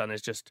what he's done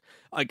is just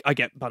I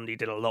get Bundy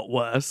did a lot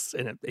worse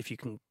in it, if you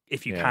can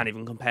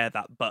even compare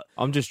that, but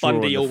I'm just Bundy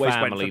drawing the always went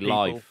for family people.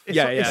 life.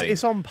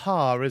 It's on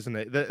par, isn't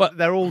it? But-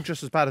 They're all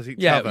just as bad as each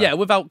Yeah, other. yeah,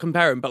 without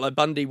comparing, but like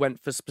Bundy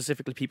went for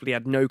specifically people he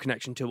had no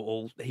connection to at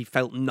all. He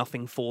felt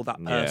nothing for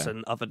that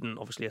person other than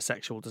obviously a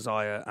sexual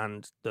desire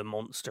and the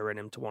monster in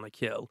him to want to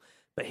kill.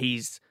 But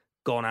he's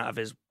gone out of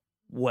his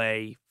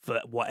way for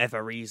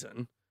whatever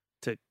reason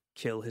to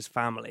kill his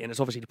family, and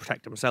it's obviously to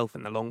protect himself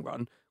in the long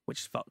run,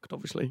 which is fucked,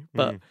 obviously.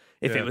 But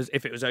if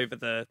it was over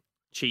the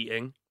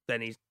cheating,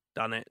 then he's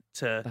done it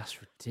to. That's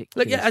ridiculous.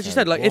 Like, yeah, as you though.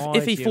 said, like Why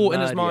if he do you thought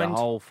in his murder your mind,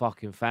 whole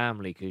fucking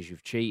family because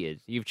you've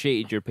cheated. You've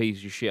cheated, you're a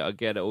piece of shit. I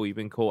get it. Or you've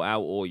been caught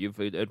out, or you've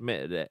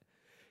admitted it.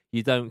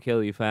 You don't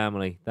kill your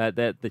family.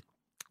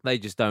 They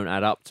just don't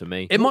add up to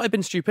me. it might have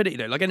been stupidity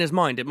though. Like in his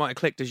mind, it might have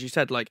clicked, as you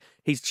said. Like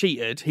he's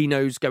cheated. He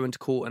knows going to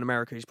court in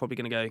America, he's probably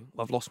going to go,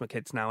 "I've lost my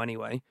kids now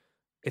anyway.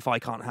 If I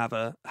can't have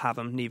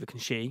them, neither can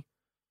she."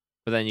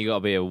 But then you got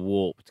to be a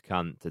warped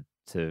cunt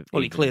to.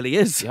 Well, he even- clearly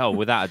is. Oh,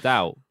 without a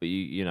doubt. But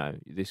you know,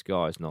 this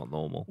guy's not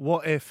normal.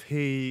 What if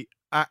he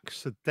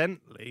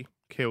accidentally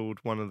killed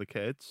one of the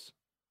kids?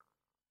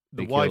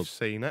 The He wife's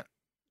seen it.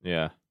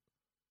 Yeah.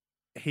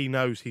 He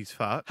knows he's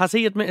fucked. Has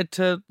he admitted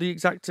to the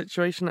exact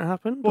situation that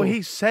happened? Well, or-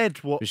 he said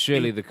what. But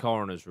surely the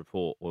coroner's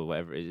report or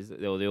whatever it is,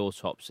 or the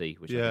autopsy,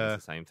 which I think Yeah. is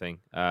the same thing.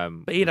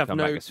 But he'd have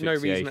no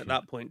reason at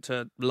that point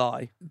to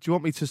lie. Do you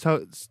want me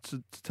to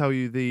tell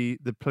you the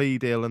plea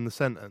deal and the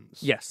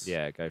sentence? Yes.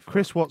 Yeah, go for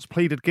Chris Watts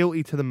pleaded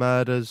guilty to the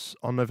murders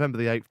on November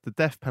the 8th. The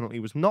death penalty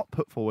was not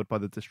put forward by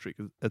the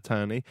district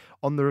attorney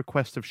on the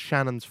request of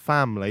Shannon's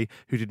family,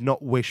 who did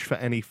not wish for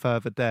any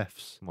further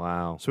deaths. it.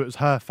 Wow. So it was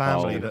her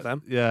family Bold of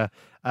them. yeah.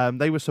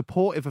 They were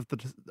supportive of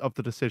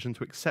the decision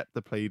to accept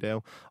the plea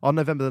deal. On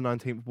November the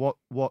 19th,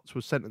 Watts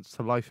was sentenced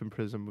to life in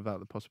prison without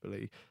the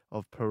possibility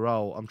of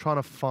parole. I'm trying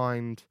to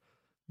find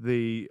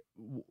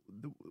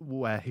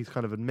where he's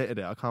kind of admitted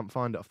it. I can't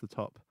find it off the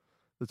top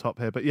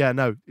here. But yeah,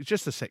 no, it's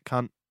just a sick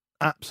cunt.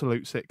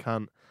 Absolute sick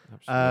cunt.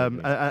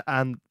 Absolutely.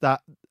 And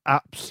that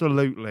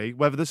absolutely,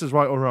 whether this is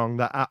right or wrong,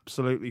 that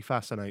absolutely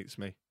fascinates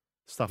me.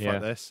 Stuff Yeah.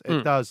 like this.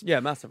 It does.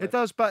 Yeah, massively. It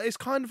does, but it's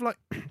kind of like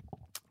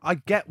I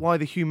get why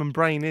the human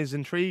brain is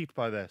intrigued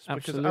by this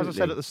because, as I said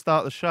Absolutely. at the start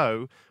of the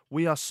show,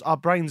 our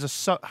brains are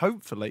so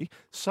hopefully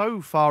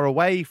so far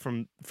away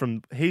from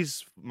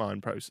his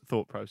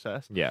thought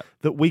process Yeah.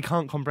 that we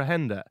can't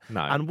comprehend it.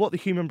 No. And what the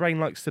human brain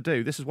likes to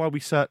do, this is why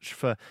we search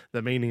for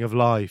the meaning of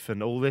life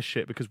and all this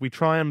shit, because we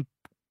try and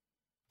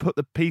put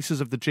the pieces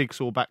of the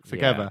jigsaw back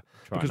together.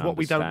 try Because and what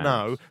we don't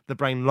understand. know, the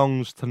brain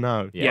longs to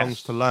know, Yes,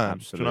 longs to learn.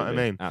 Absolutely. Do you know what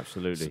I mean?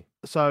 Absolutely.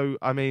 So,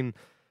 I mean,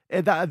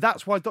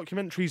 that's why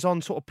documentaries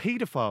on sort of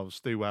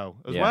paedophiles do well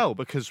as Yeah. well,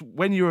 because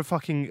when you're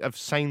of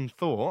sane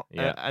thought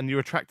Yeah. and you're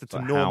attracted to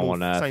But normal how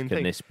on earth sane can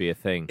things, this be a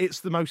thing? it's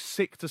the most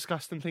sick,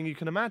 disgusting thing you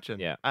can imagine.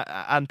 Yeah.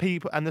 And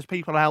there's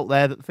people out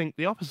there that think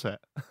the opposite.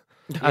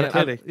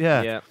 Clearly.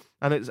 Yeah.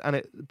 And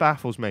it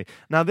baffles me.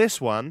 Now,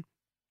 this one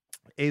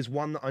is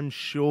one that I'm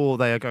sure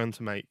they are going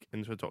to make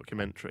into a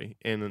documentary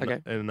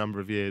in a number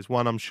of years.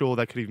 One I'm sure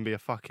there could even be a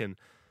fucking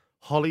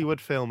Hollywood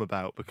film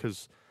about,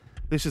 because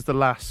this is the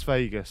Las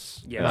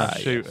Vegas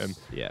shooting.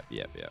 Yeah.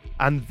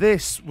 And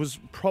this was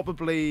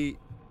probably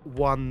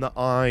one that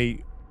I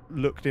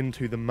looked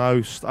into the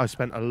most. I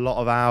spent a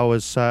lot of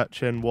hours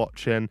searching,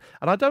 watching,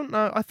 and I don't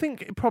know, I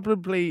think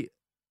probably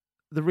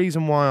the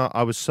reason why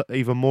I was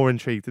even more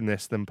intrigued in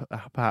this than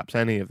perhaps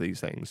any of these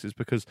things is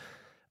because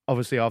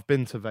obviously I've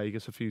been to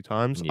Vegas a few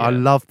times. Yeah. I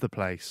love the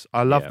place.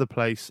 Yeah. The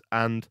place,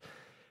 and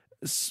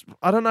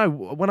I don't know,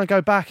 when I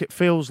go back it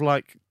feels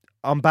like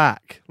I'm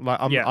back. Like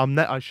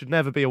I should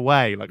never be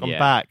away. Like I'm Yeah.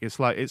 back. It's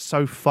like it's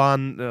so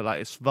fun. Like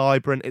it's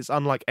vibrant. It's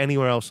unlike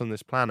anywhere else on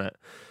this planet.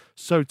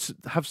 So to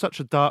have such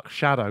a dark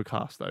shadow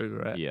cast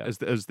over it, Yeah.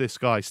 as this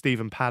guy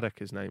Stephen Paddock,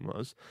 his name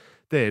was,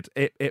 did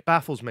it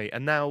baffles me.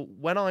 And now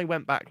when I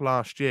went back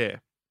last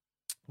year,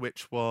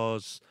 which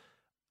was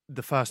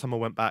the first time I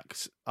went back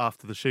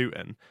after the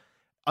shooting,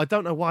 I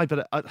don't know why,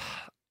 but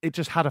it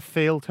just had a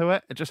feel to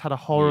it. It just had a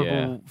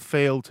horrible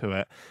feel to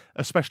it,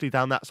 especially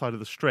down that side of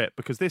the strip,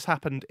 because this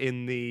happened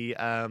in the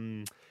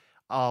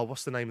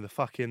what's the name of the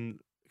fucking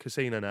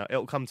casino now?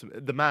 It'll come to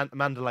the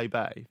Mandalay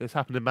Bay. This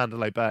happened in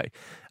Mandalay Bay,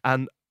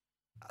 and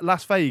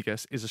Las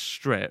Vegas is a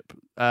strip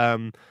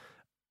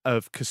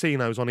of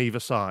casinos on either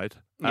side.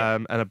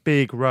 And a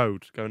big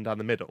road going down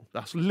the middle.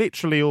 That's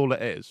literally all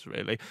it is,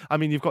 really. I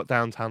mean, you've got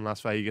downtown Las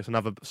Vegas and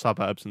other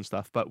suburbs and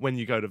stuff, but when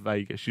you go to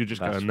Vegas, you're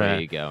just That's going where there.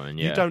 you're going.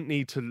 Yeah. You don't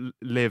need to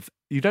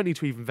you don't need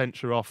to even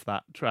venture off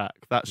that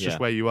track. That's just Yeah.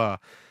 where you are.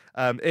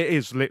 It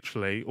is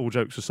literally, all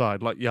jokes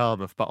aside, like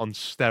Yarmouth, but on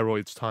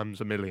steroids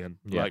times a million.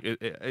 Yeah. Like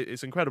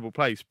it's an incredible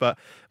place. But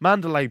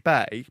Mandalay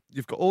Bay,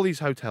 you've got all these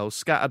hotels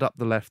scattered up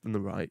the left and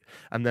the right,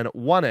 and then at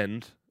one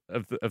end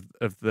of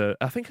the,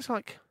 I think it's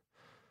like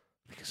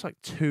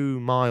 2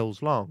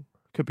 miles long.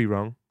 could be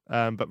wrong,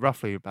 but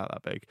roughly about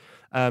that big.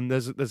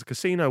 There's a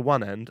casino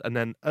one end, and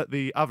then at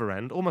the other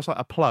end, almost like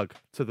a plug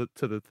to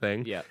the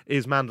thing,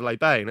 is Mandalay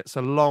Bay, and it's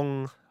a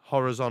long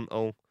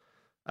horizontal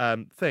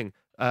thing.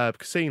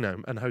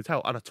 Casino and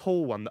hotel, and a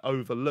tall one that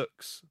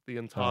overlooks the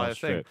entire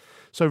thing. True.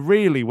 So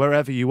really,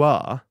 wherever you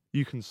are,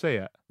 you can see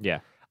it. Yeah.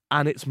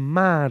 And it's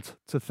mad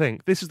to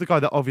think. This is the guy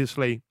that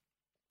obviously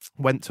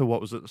went to,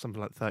 what was it,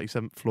 something like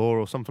 37th floor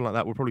or something like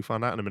that. We'll probably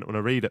find out in a minute when I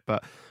read it.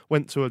 But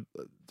went to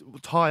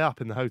tie up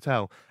in the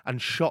hotel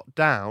and shot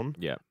down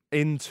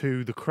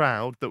into the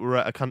crowd that were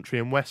at a country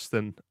and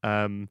western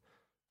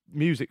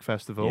music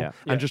festival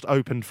and just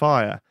opened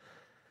fire.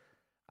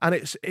 And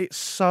it's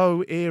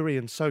so eerie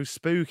and so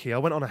spooky. I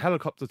went on a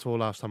helicopter tour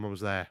last time I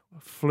was there.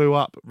 Flew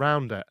up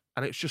round it.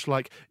 And it's just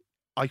like,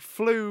 I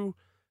flew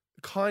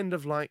kind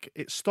of like,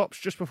 it stops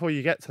just before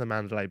you get to the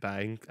Mandalay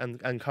Bay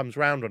and comes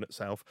round on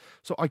itself.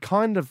 So I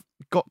kind of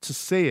got to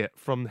see it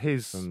from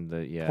his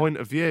point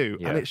of view.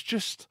 And it's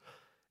just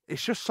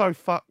so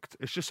fucked.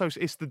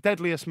 It's the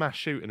deadliest mass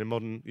shooting in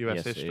modern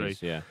US history.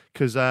 It is,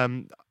 Because,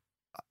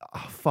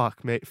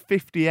 fuck me,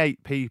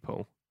 58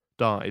 people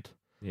died.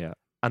 Yeah.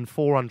 And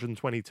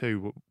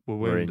 422 were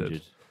wounded.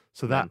 Injured.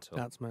 So That's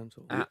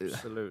mental.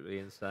 Absolutely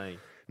insane.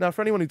 Now,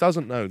 for anyone who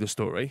doesn't know the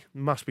story,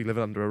 must be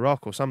living under a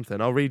rock or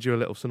something, I'll read you a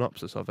little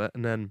synopsis of it,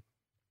 and then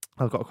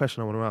I've got a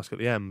question I want to ask at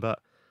the end. But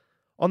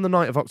on the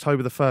night of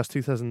October the 1st,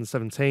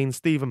 2017,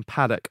 Stephen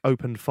Paddock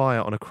opened fire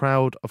on a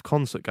crowd of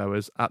concert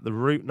goers at the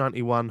Route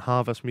 91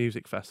 Harvest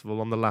Music Festival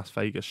on the Las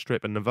Vegas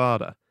Strip in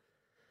Nevada.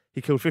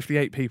 He killed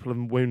 58 people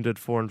and wounded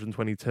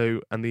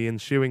 422, and the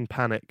ensuing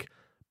panic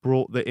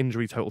brought the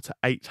injury total to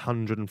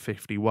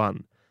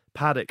 851.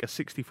 Paddock, a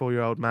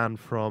 64-year-old man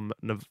from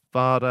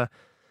Nevada,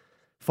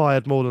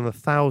 fired more than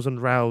 1,000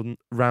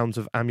 rounds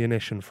of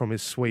ammunition from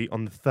his suite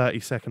on the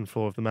 32nd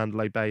floor of the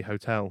Mandalay Bay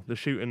Hotel. The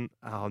shooting,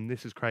 and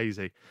this is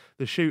crazy,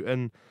 the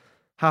shooting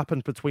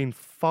happened between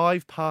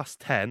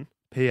 10:05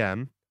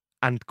 p.m.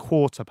 and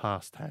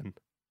 10:15.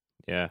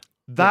 Yeah.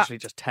 That Literally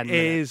just 10 is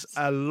minutes.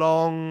 a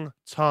long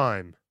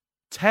time.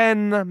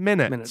 10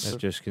 minutes.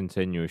 It's just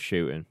continuous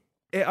shooting.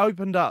 It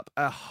opened up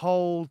a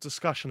whole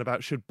discussion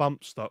about should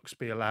bump stocks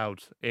be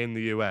allowed in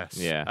the US.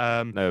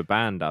 Yeah. They were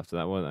banned after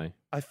that, weren't they?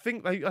 I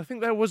think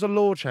there was a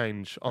law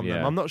change on them.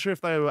 Yeah. I'm not sure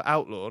if they were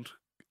outlawed.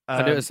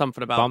 I knew it was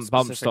something about Bump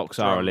specific stocks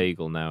are drum.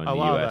 illegal now in Oh,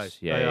 the are US.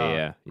 they? Yeah, They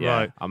yeah. are.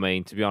 Right. I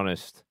mean, to be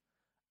honest,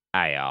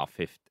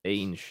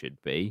 AR-15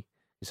 should be.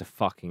 It's a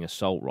fucking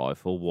assault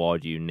rifle. Why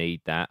do you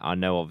need that? I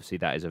know, obviously,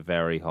 that is a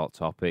very hot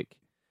topic.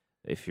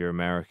 If you're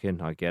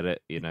American, I get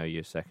it. You know,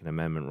 your Second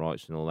Amendment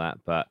rights and all that,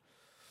 but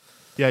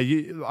Yeah,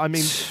 I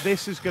mean,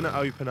 this is going to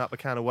open up a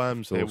can of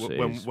worms here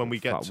when we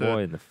get to.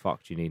 Why in the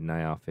fuck do you need an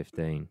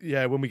AR-15?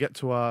 Yeah, when we get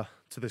to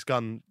this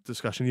gun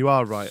discussion, you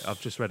are right. I've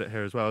just read it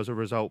here as well. As a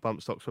result,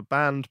 bump stocks were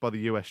banned by the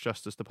US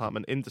Justice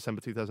Department in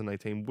December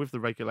 2018, with the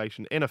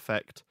regulation in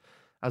effect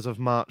as of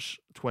March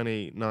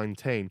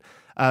 2019.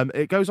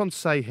 It goes on to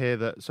say here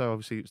that, so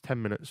obviously it was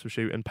 10 minutes of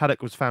shooting.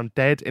 Paddock was found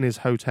dead in his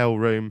hotel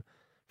room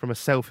from a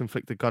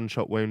self-inflicted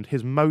gunshot wound.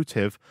 His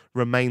motive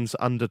remains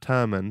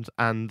undetermined,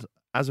 and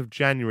as of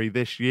January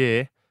this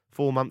year,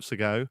 4 months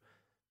ago,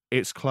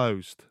 it's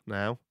closed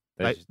now.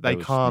 They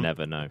can't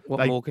never know.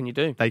 What more can you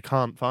do? They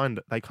can't find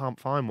it. They can't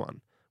find one.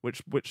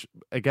 Which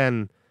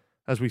again,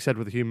 as we said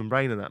with the human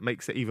brain, and that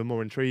makes it even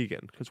more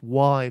intriguing. Because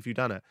why have you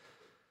done it?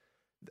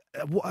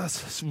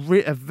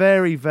 A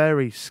very,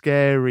 very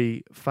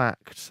scary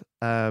fact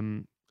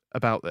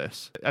about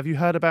this. Have you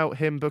heard about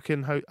him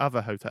booking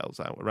other hotels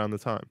out around the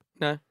time?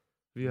 No.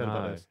 Have you heard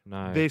about this?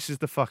 No. This is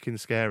the fucking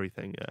scary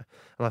thing, yeah.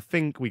 And I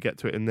think we get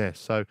to it in this.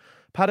 So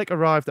Paddock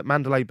arrived at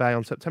Mandalay Bay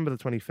on September the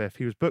 25th.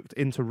 He was booked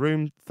into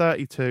room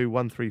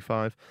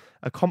 32135,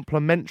 a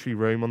complimentary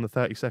room on the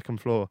 32nd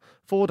floor.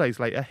 4 days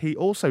later, he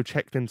also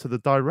checked into the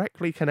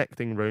directly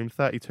connecting room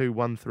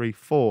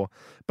 32134.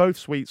 Both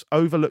suites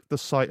overlooked the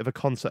site of a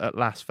concert at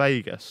Las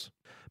Vegas.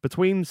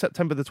 Between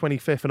September the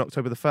 25th and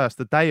October the 1st,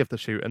 the day of the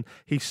shooting,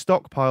 he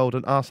stockpiled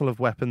an arsenal of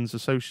weapons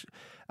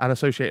and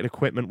associated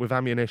equipment with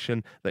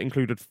ammunition that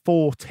included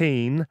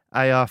 14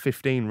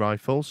 AR-15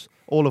 rifles,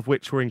 all of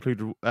which were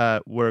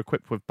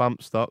equipped with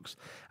bump stocks,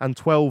 and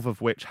 12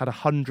 of which had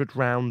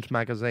 100-round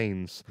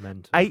magazines.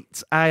 Mental.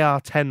 8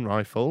 AR-10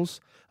 rifles,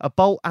 a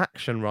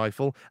bolt-action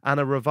rifle, and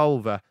a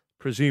revolver,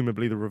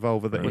 presumably the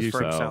revolver that It he was used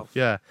for to... himself.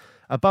 Yeah.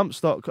 A bump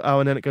stock...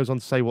 Oh, and then it goes on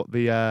to say what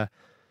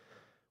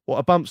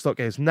a bump stock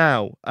is.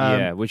 Now...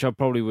 yeah, which I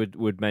probably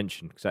would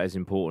mention, because that is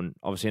important.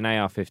 Obviously, an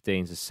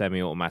AR-15 is a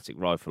semi-automatic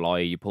rifle,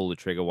 i.e. you pull the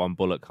trigger, one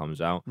bullet comes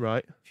out.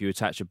 Right. If you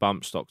attach a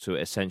bump stock to it,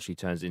 it essentially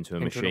turns into a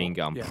machine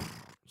gun. Yeah.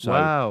 So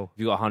Wow. if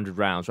you've got 100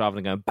 rounds, rather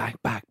than going back,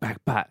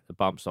 the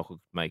bump stock will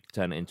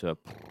turn it into a...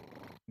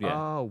 Yeah.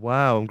 Oh,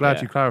 wow. I'm glad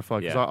Yeah. you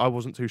clarified, because Yeah. I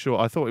wasn't too sure.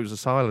 I thought it was a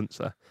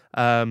silencer.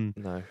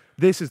 No.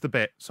 This is the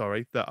bit,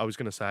 that I was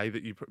going to say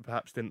that you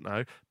perhaps didn't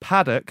know.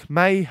 Paddock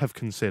may have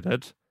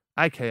considered,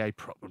 aka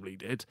probably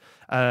did,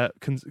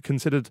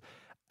 considered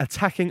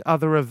attacking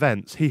other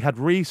events. He had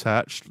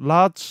researched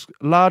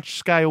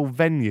large-scale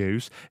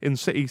venues in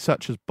cities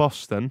such as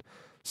Boston,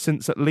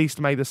 since at least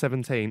May the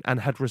 17th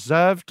and had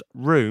reserved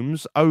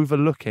rooms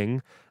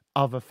overlooking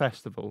other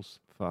festivals.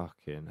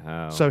 Fucking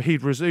hell. So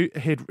he'd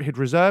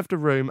reserved a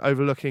room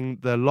overlooking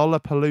the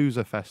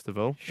Lollapalooza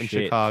festival in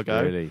Shit,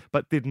 Chicago, really?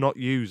 but did not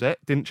use it,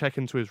 didn't check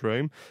into his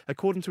room.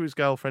 According to his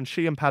girlfriend,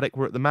 she and Paddock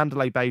were at the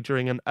Mandalay Bay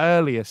during an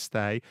earlier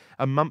stay,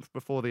 a month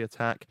before the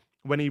attack,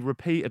 when he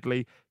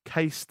repeatedly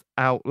cased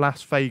out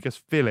Las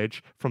Vegas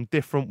Village from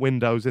different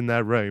windows in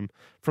their room.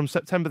 From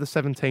September the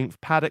 17th,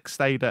 Paddock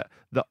stayed at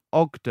the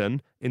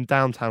Ogden in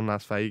downtown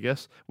Las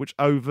Vegas, which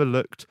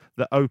overlooked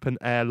the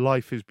open-air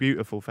Life is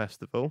Beautiful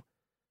festival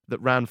that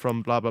ran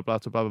from blah, blah, blah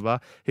to blah, blah, blah.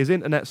 His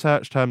internet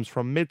search terms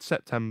from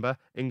mid-September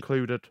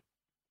included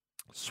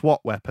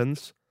SWAT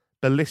weapons,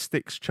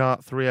 ballistics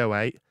chart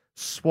 308,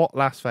 SWAT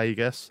Las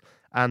Vegas,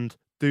 and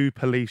do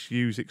police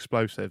use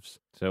explosives?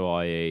 So,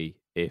 i.e.,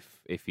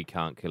 if he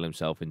can't kill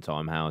himself in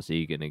time, how is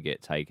he going to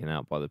get taken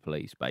out by the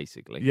police,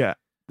 basically? Yeah.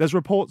 There's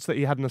reports that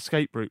he had an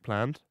escape route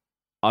planned.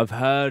 I've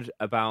heard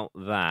about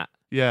that.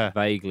 Yeah.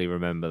 Vaguely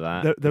remember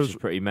that. Which is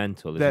pretty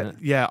mental, isn't it?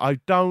 Yeah, I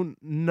don't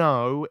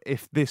know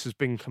if this has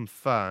been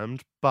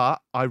confirmed,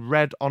 but I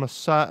read on a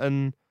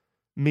certain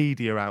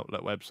media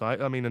outlet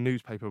website, a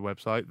newspaper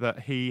website,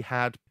 that he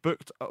had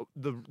booked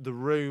the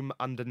room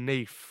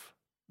underneath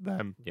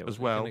them as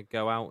well. Going to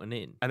go out and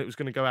in. And it was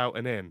going to go out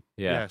and in.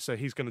 Yeah. So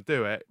he's going to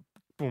do it.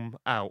 Boom,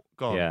 out,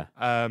 gone. Yeah.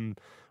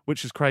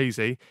 Which is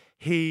crazy.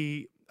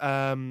 I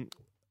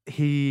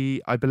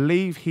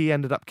believe he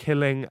ended up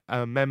killing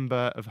a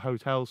member of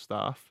hotel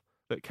staff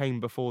that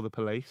came before the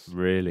police.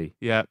 Really?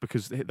 Yeah,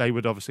 because they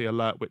would obviously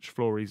alert which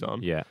floor he's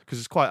on. Yeah. Because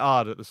it's quite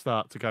hard at the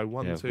start to go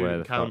 1, 2,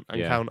 and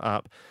count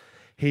up.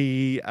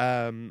 He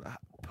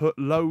put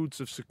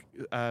loads of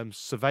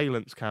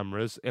surveillance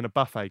cameras in a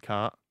buffet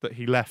cart that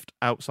he left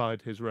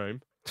outside his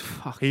room.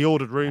 He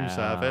ordered room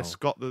service,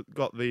 got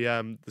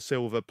the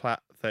silver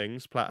platter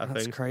things.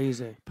 That's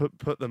crazy.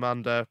 Put them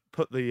under,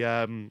 put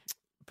the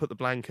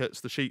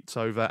blankets, the sheets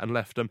over, and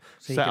left them.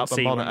 So set up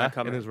a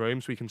monitor in his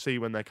room so he can see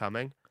when they're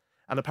coming.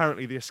 And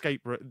apparently, the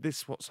escape route. This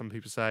is what some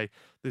people say.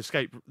 The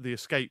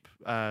escape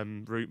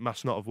route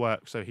must not have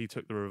worked. So he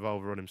took the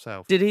revolver on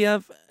himself. Did he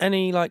have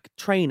any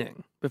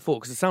training before?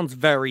 Because it sounds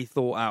very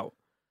thought out.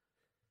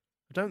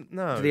 I don't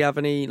know. Did he have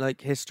any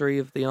history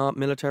of the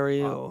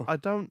military? Or I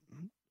don't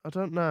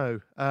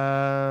know.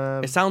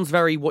 It sounds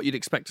very what you'd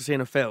expect to see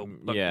in a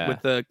film. Yeah.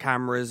 With the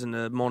cameras and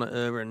the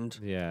monitor and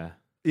Yeah.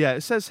 Yeah,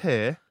 it says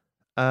here,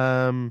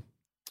 for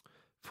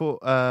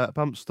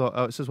bump stock.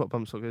 Oh, it says what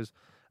bump stock is.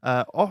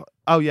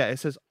 It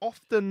says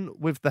often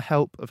with the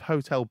help of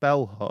hotel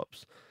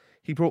bellhops,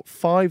 he brought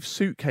 5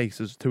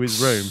 suitcases to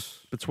his room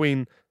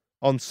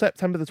on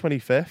September the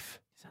 25th.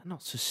 Is that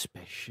not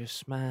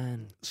suspicious,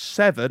 man?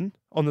 7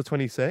 on the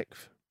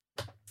 26th,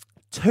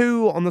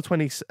 2 on the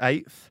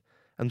 28th,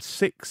 and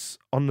 6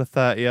 on the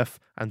 30th,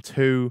 and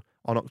 2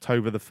 on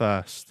October the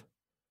 1st.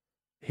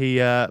 He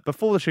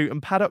before the shoot,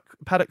 and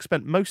Paddock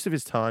spent most of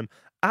his time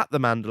at the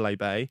Mandalay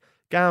Bay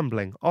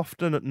gambling,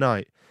 often at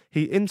night.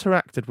 He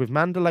interacted with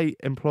Mandalay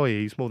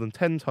employees more than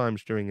 10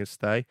 times during his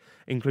stay,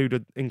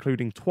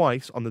 including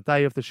twice on the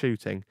day of the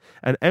shooting.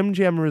 An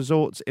MGM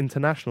Resorts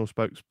International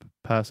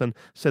spokesperson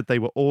said they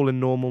were all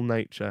in normal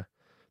nature.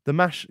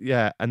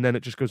 And then it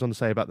just goes on to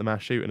say about the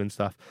mass shooting and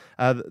stuff.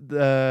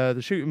 The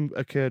shooting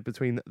occurred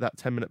between that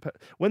 10-minute...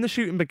 When the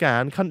shooting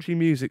began, country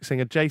music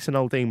singer Jason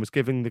Aldean was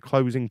giving the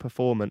closing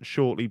performance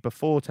shortly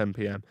before 10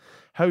 p.m.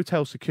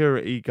 Hotel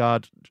security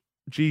guard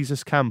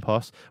Jesus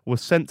Campos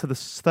was sent to the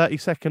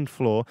 32nd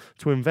floor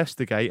to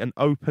investigate an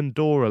open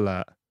door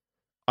alert.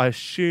 I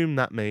assume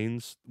that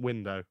means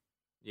window.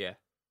 Yeah.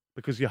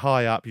 Because you're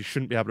high up, you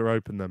shouldn't be able to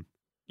open them.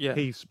 yeah.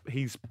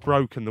 He's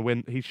broken the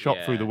window. He's shot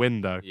through the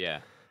window. Yeah.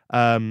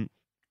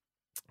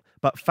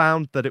 But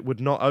found that it would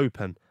not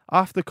open.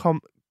 After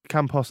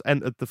Campos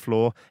entered the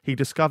floor, he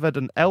discovered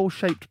an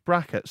L-shaped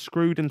bracket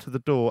screwed into the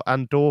door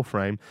and door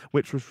frame,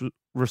 which was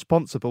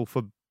responsible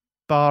for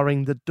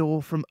barring the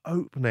door from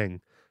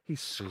opening. He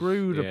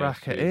screwed a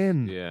bracket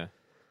in. Yeah.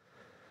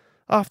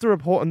 After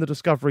reporting the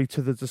discovery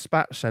to the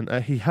dispatch centre,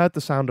 he heard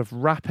the sound of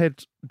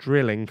rapid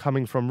drilling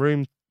coming from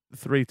room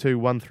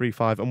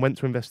 32135 and went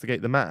to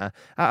investigate the matter.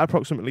 At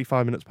approximately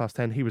 5 minutes past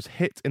 10, he was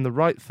hit in the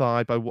right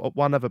thigh by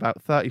one of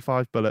about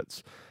 35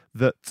 bullets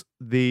that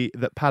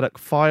Paddock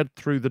fired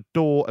through the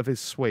door of his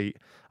suite.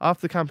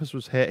 After Campos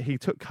was hit, he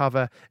took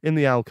cover in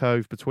the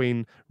alcove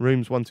between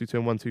rooms 122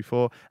 and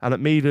 124 and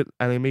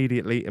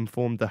immediately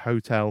informed the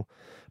hotel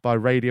by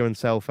radio and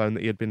cell phone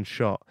that he had been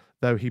shot,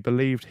 though he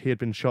believed he had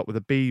been shot with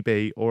a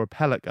BB or a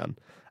pellet gun.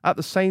 At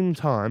the same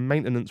time,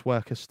 maintenance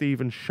worker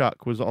Stephen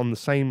Shuck was on the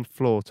same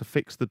floor to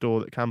fix the door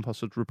that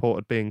Campos had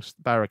reported being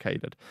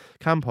barricaded.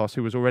 Campos,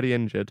 who was already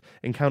injured,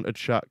 encountered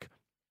Shuck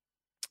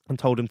and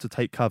told him to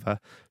take cover.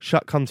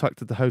 Shuck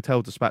contacted the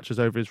hotel dispatchers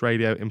over his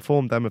radio,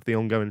 informed them of the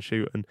ongoing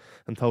shooting,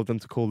 and told them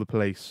to call the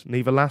police.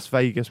 Neither Las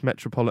Vegas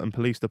Metropolitan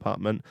Police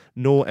Department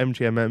nor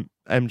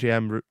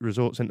MGM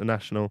Resorts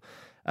International,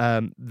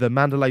 the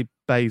Mandalay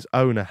Bay's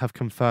owner, have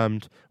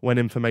confirmed when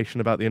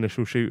information about the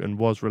initial shooting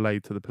was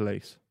relayed to the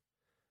police.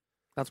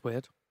 That's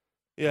weird.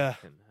 Yeah.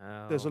 Fucking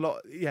hell. There's a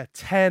lot. Yeah,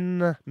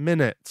 10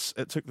 minutes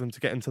it took them to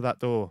get into that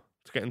door,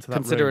 to get into that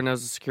Considering room.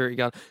 as a security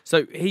guard.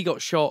 So he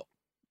got shot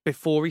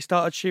before he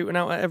started shooting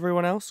out at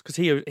everyone else? Because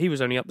he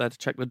was only up there to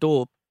check the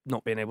door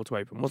not being able to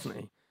open, wasn't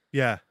he?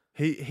 Yeah,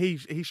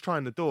 he's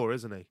trying the door,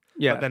 isn't he?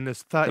 Yeah. But then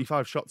there's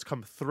 35 shots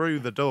come through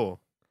the door.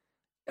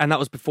 And that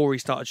was before he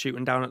started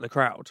shooting down at the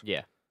crowd.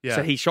 Yeah. Yeah.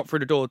 So he shot through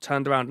the door,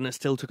 turned around, and it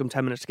still took him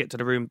 10 minutes to get to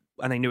the room,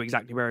 and they knew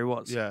exactly where he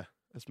was. Yeah,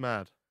 it's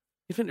mad.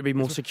 You'd think there'd be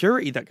more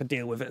security that could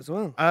deal with it as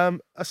well.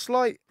 A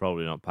slight.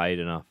 Probably not paid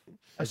enough.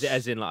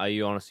 As in, like, are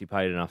you honestly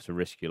paid enough to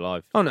risk your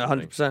life? Oh, no,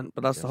 100%.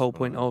 But that's the whole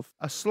point of...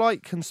 A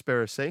slight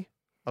conspiracy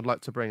I'd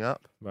like to bring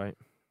up. Right.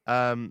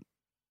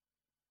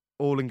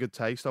 All in good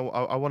taste.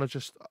 I want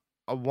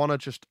to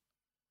just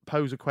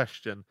pose a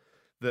question.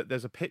 That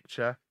there's a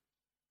picture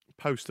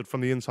posted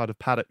from the inside of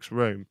Paddock's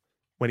room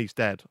when he's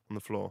dead on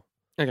the floor.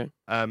 Okay.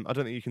 I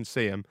don't think you can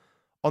see him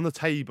on the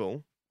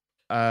table.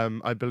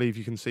 I believe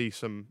you can see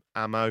some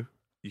ammo.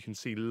 You can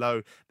see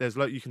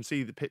you can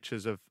see the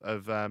pictures of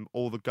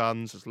all the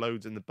guns. There's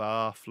loads in the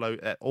bath,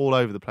 all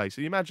over the place.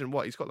 So you imagine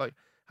what he's got, like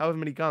however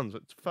many guns,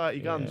 30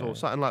 guns or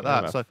something like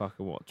that. So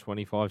fucking what,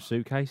 25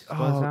 suitcases? By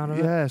the sound of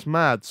it? yeah, it's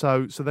mad.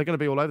 So they're going to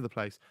be all over the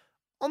place.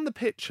 On the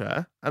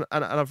picture, and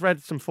I've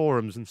read some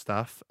forums and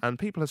stuff, and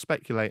people are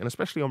speculating,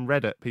 especially on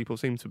Reddit, people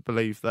seem to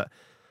believe that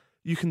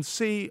you can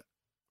see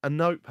a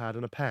notepad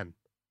and a pen.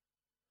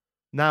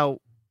 Now,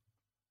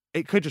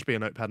 it could just be a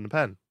notepad and a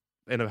pen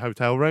in a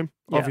hotel room,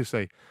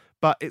 obviously,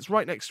 but it's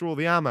right next to all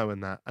the ammo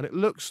and that, and it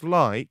looks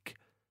like,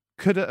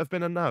 could it have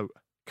been a note?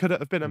 Could it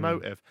have been a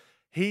motive?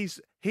 He's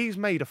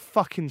made a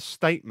fucking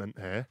statement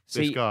here,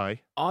 this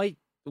guy.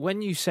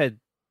 When you said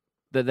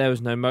that there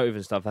was no motive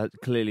and stuff, that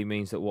clearly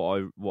means that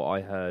what I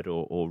heard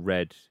or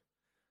read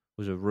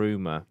was a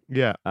rumor,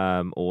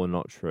 or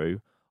not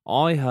true.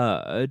 I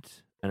heard,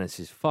 and this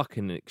is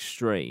fucking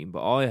extreme,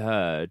 but I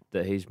heard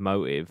that his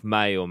motive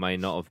may or may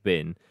not have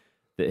been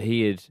that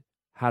he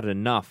had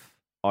enough,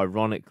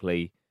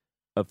 ironically,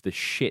 of the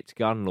shit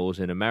gun laws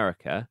in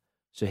America,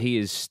 so he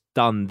has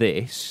done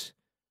this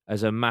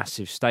as a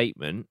massive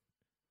statement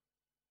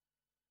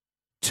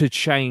to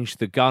change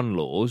the gun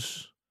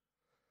laws.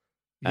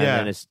 And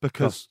then it's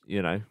because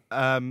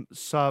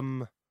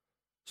some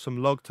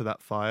log to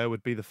that fire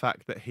would be the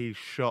fact that he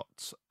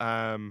shot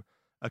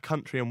a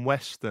country and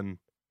western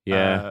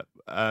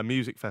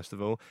music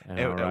festival,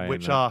 NRA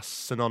which are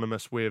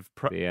synonymous with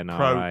the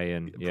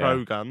NRA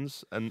pro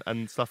guns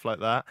and stuff like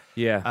that.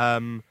 Yeah.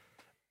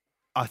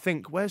 I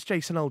think, where's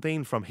Jason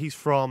Aldean from? He's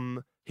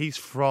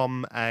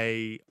from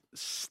a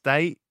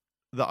state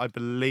that I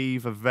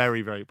believe are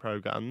very, very pro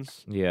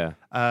guns. Yeah.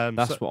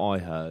 That's what I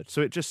heard.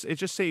 So it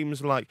just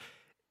seems like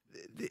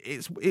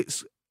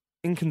it's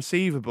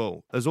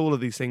inconceivable, as all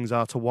of these things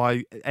are, to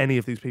why any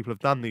of these people have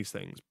done these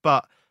things.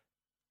 But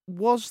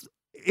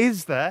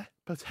is there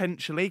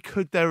potentially,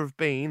 could there have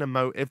been a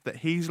motive that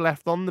he's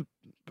left on the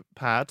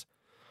pad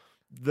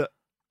that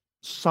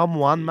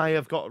someone may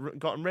have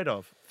gotten rid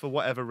of for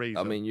whatever reason?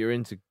 I mean, you're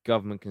into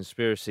government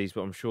conspiracies,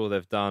 but I'm sure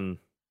they've done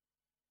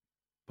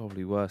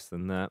probably worse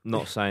than that.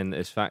 Not saying that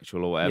it's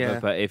factual or whatever,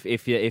 but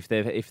if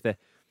they're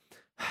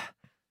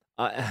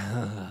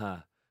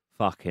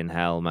fucking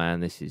hell, man,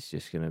 this is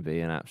just going to be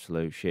an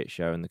absolute shit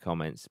show in the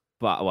comments.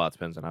 But it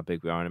depends on how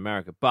big we are in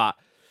America. But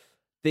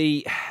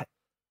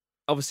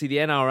obviously the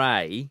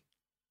NRA,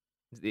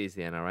 it is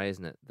the NRA,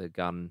 isn't it? The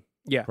gun,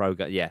 pro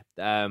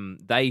gun,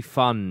 they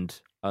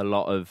fund a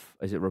lot of,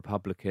 is it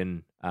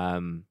Republican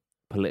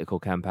political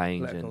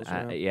campaigns?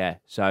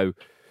 So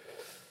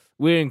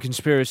we're in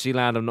conspiracy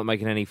land. I'm not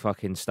making any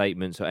fucking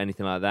statements or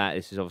anything like that.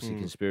 This is obviously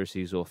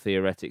conspiracies or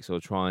theoretics or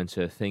trying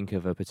to think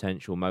of a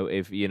potential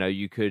motive. You know,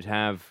 you could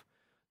have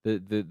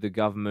the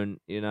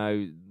government,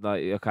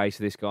 like, okay,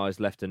 so this guy's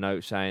left a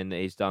note saying that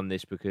he's done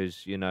this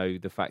because,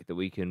 the fact that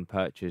we can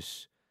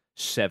purchase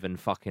 7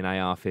 fucking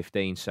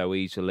AR-15s so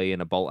easily and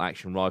a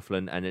bolt-action rifle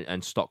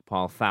and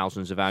stockpile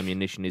thousands of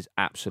ammunition is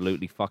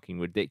absolutely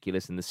fucking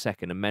ridiculous. And the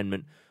Second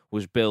Amendment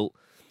was built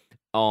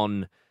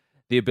on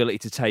the ability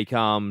to take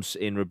arms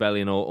in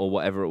rebellion or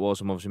whatever it was.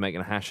 I'm obviously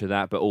making a hash of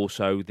that, but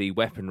also the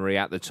weaponry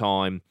at the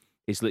time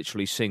is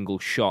literally single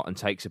shot and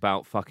takes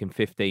about fucking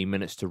 15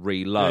 minutes to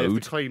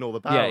reload. To clean all the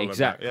barrel. Yeah,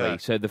 exactly.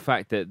 So the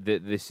fact that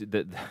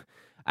that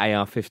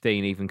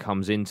AR-15 even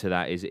comes into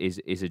that is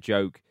a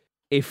joke.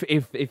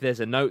 If there's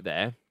a note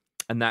there,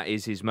 and that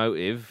is his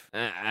motive,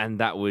 and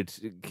that would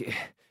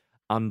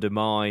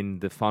undermine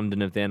the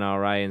funding of the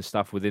NRA and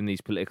stuff within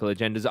these political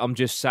agendas. I'm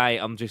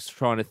just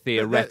trying to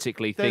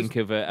theoretically think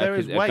of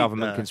a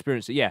government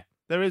conspiracy. Yeah.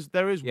 There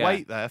is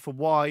weight there for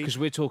why, because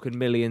we're talking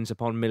millions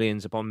upon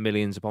millions upon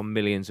millions upon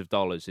millions of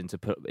dollars into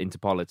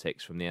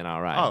politics from the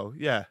NRA. Oh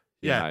yeah,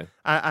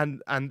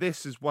 and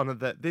this is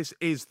this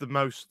is the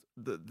most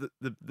the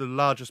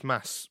largest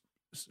mass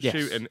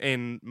shooting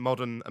in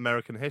modern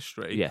American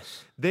history.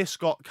 Yes, this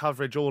got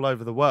coverage all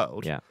over the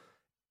world. Yeah,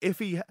 if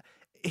he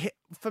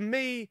for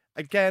me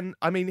again,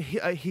 I mean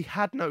he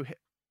had no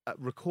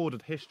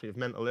recorded history of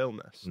mental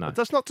illness. No,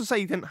 that's not to say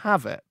he didn't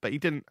have it, but he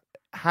didn't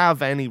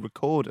have any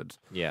recorded.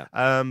 Yeah.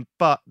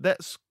 But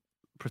let's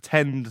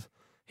pretend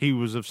he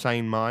was of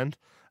sane mind,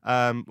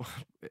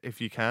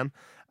 if you can.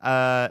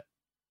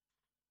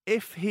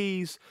 If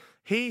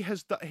he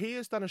has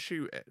done a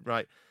shooting,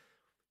 right?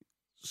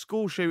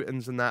 School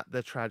shootings and that,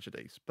 they're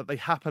tragedies, but they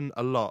happen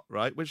a lot,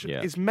 right? Which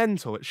is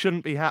mental. It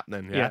shouldn't be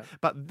happening, yeah?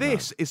 But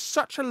this is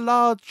such a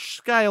large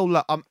scale.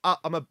 Look, I'm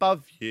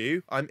above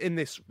you. I'm in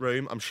this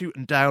room. I'm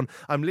shooting down.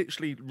 I'm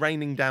literally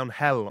raining down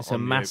hell It's on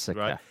a massacre.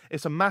 you, right?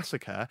 It's a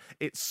massacre.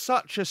 It's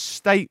such a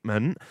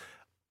statement.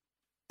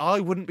 I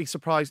wouldn't be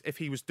surprised if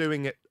he was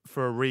doing it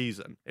for a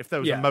reason, if there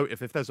was a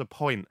motive, if there's a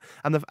point.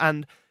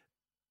 And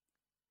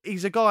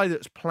he's a guy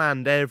that's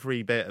planned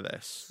every bit of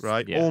this,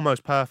 right? Yeah.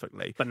 Almost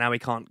perfectly. But now he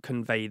can't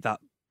convey that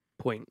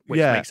point, which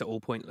makes it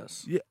all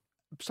pointless. Yeah.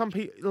 Some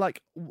people,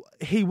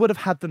 he would have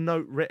had the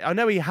note written. I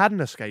know he had an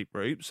escape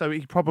route, so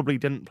he probably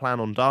didn't plan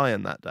on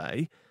dying that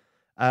day.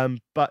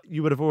 But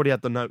you would have already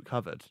had the note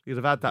covered. You'd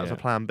have had that as a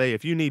plan B.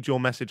 If you need your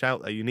message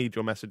out there, you need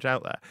your message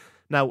out there.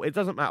 Now, it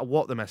doesn't matter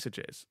what the message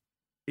is.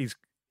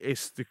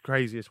 It's the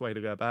craziest way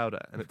to go about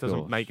it, and it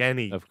doesn't make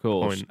any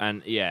point.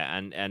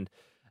 And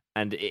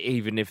and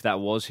even if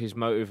that was his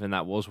motive and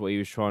that was what he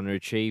was trying to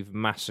achieve,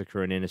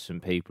 massacring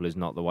innocent people is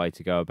not the way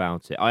to go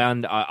about it.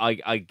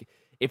 I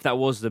if that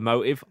was the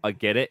motive, I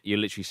get it. You're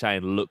literally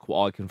saying, look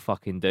what I can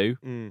fucking do.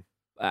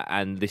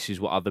 And this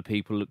is what other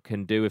people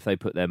can do if they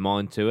put their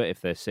mind to it,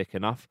 if they're sick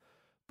enough.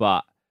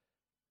 But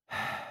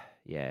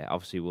yeah,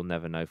 obviously we'll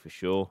never know for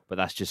sure. But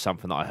that's just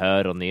something that I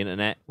heard on the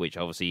internet, which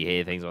obviously you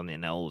hear things on the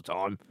internet all the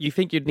time. You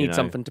think you'd need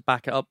something to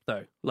back it up,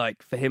 though?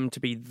 Like, for him to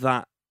be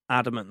that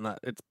adamant that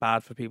it's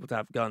bad for people to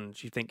have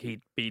guns, you think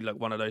he'd be like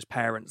one of those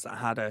parents that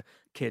had a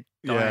kid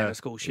die in a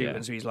school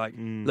shooting, so he's like,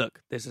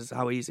 look, this is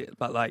how easy it is.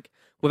 But like,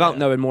 without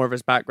knowing more of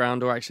his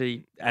background or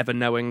actually ever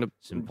knowing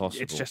it's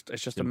impossible. It's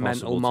just a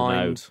mental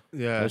mind.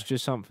 Yeah, it's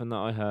just something that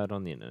I heard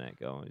on the internet,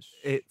 guys.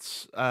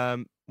 It's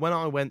when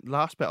I went,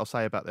 last bit I'll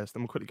say about this,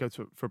 then we'll quickly go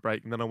for a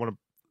break, and then I want to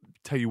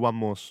tell you one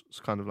more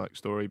kind of like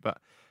story. But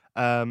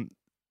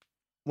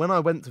when I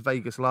went to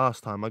Vegas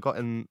last time, I got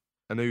in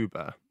an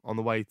Uber on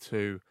the way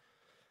to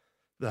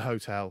the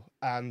hotel,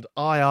 and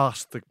I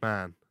asked the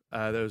man,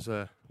 there was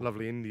a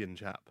lovely Indian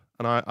chap,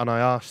 and I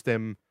asked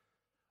him,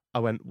 I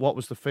went, what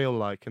was the feel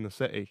like in the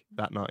city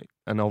that night?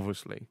 And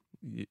obviously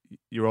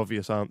your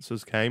obvious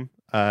answers came.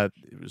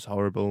 It was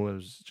horrible. It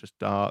was just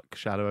dark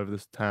shadow over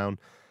this town.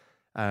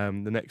 The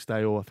next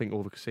day, I think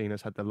all the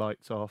casinos had their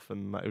lights off,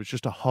 and it was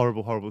just a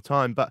horrible, horrible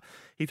time. But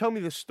he told me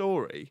this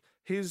story.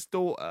 His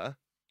daughter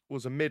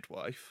was a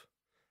midwife,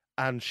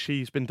 and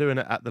she's been doing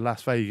it at the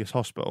Las Vegas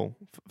hospital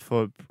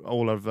for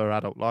all of her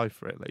adult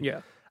life, really.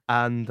 Yeah.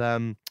 And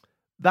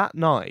that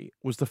night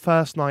was the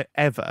first night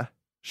ever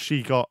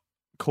she got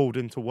called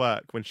into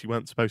work when she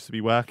weren't supposed to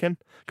be working,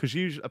 because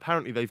usually,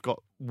 apparently, they've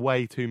got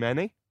way too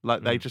many.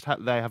 Like they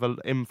have an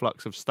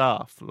influx of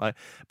staff.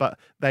 But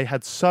they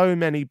had so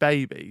many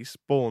babies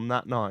born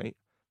that night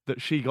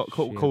that she got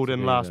called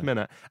in last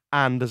minute.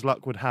 And as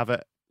luck would have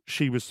it,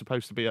 she was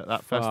supposed to be at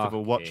that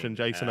festival watching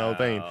Jason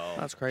Aldean.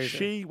 That's crazy.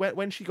 She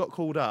when she got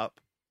called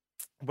up,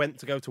 went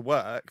to go to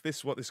work. This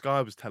is what this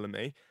guy was telling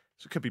me.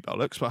 So it could be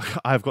bollocks, but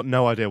I've got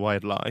no idea why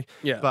I'd lie.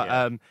 Yeah.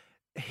 But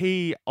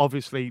he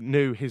obviously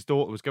knew his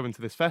daughter was going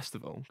to this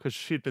festival because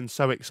she'd been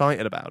so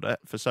excited about it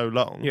for so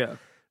long. Yeah.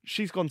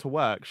 She's gone to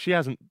work. She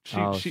hasn't. She's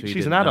an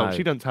didn't adult. know.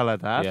 She don't tell her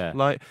dad. Yeah.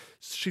 Like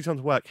she's gone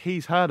to work.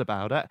 He's heard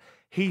about it.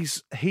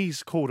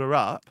 He's called her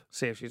up.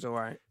 See if she's all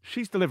right.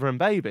 She's delivering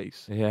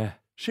babies. Yeah.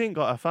 She ain't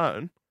got her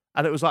phone.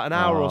 And it was like an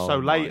hour or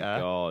so my later.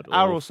 God,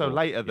 hour or so awful.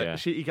 later that Yeah.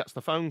 he gets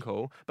the phone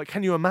call. But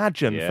can you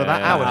imagine for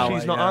that Yeah. hour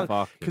she's not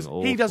Fucking because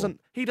awful.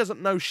 he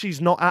doesn't know she's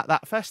not at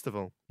that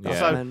festival. Yeah.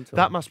 So Mental.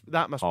 that must be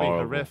Horrible.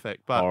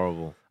 horrific. But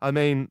Horrible. I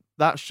mean,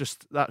 that's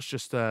just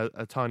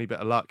a tiny bit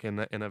of luck in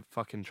a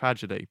fucking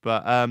tragedy.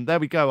 But there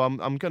we go.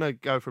 I'm gonna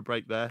go for a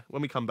break there.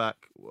 When we come back,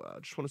 I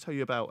just want to tell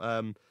you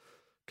about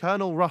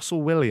Colonel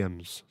Russell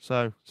Williams.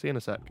 So see you in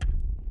a sec.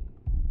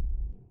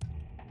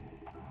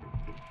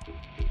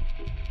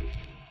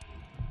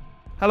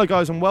 Hello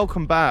guys, and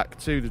welcome back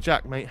to the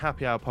Jack Mate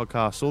Happy Hour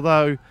podcast.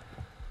 Although,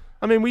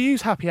 I mean, we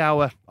use happy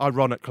hour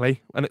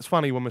ironically, and it's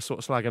funny when we're sort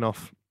of slagging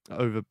off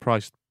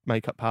overpriced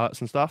makeup palettes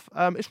and stuff.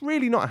 It's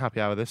really not a happy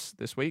hour this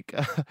week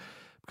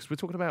because we're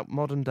talking about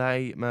modern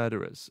day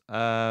murderers.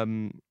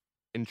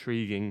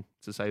 Intriguing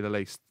to say the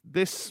least.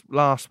 This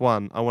last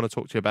one I want to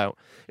talk to you about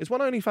is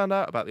one I only found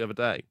out about the other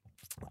day.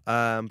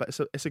 But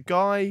it's a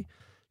guy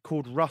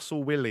called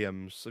Russell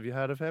Williams. Have you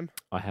heard of him?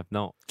 I have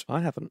not.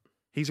 I haven't.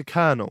 He's a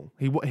colonel.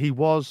 He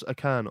was a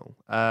colonel,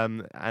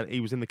 and he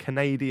was in the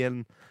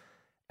Canadian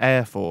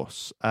Air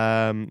Force.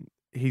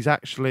 He's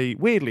actually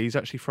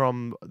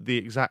from the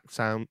exact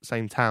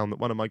same town that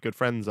one of my good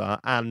friends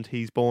are, and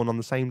he's born on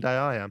the same day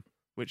I am,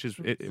 which is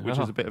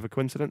a bit of a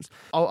coincidence.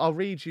 I'll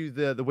read you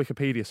the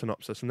Wikipedia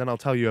synopsis, and then I'll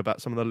tell you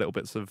about some of the little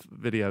bits of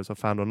videos I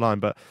found online.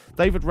 But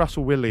David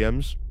Russell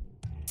Williams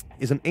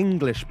is an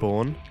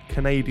English-born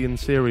Canadian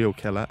serial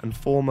killer and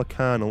former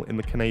colonel in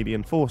the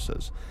Canadian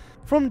Forces.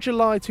 From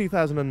July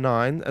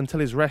 2009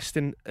 until his arrest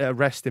in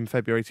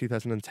February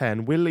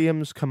 2010,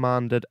 Williams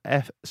commanded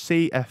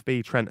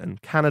CFB Trenton,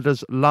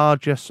 Canada's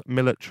largest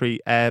military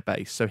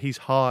airbase. So he's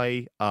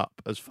high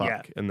up as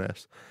fuck in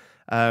this.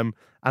 And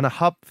a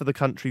hub for the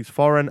country's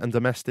foreign and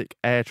domestic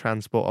air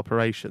transport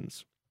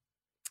operations.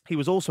 He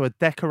was also a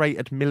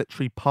decorated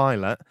military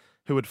pilot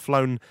who had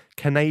flown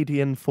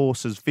Canadian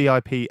Forces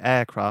VIP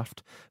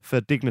aircraft for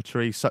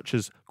dignitaries such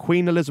as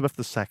Queen Elizabeth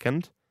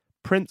II,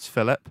 Prince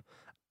Philip,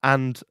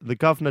 and the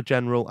Governor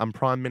General and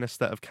Prime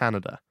Minister of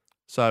Canada.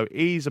 So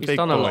he's a big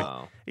boy.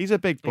 lot. He's a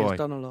big boy. He's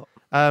done a lot.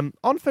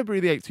 On February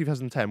the 8th,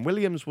 2010,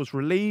 Williams was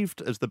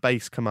relieved as the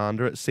base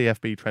commander at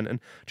CFB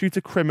Trenton due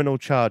to criminal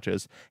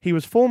charges. He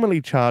was formally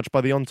charged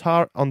by the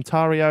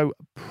Ontario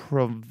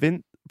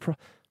Provincial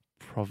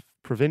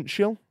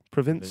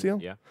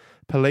Yeah.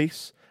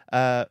 Police,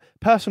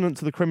 pursuant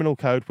to the criminal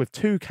code, with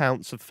 2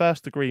 counts of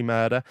first-degree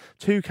murder,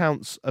 2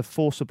 counts of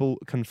forcible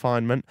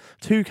confinement,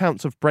 2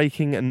 counts of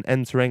breaking and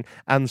entering,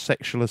 and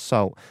sexual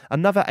assault.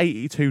 Another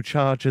 82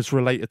 charges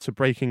related to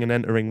breaking and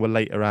entering were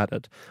later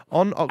added.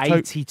 On October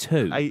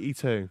 82.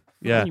 82.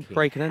 Yeah. You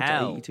break and enter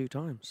Hell. 82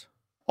 times.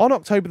 On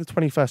October the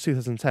 21st,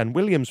 2010,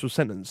 Williams was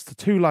sentenced to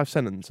 2 life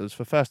sentences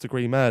for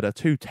first-degree murder,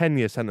 2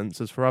 10-year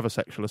sentences for other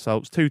sexual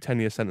assaults, 2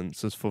 10-year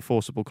sentences for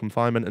forcible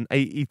confinement, and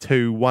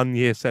 82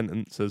 one-year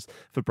sentences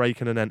for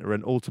breaking and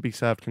entering, all to be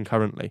served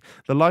concurrently.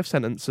 The life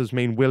sentences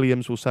mean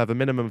Williams will serve a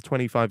minimum of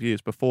 25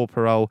 years before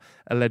parole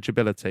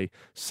eligibility.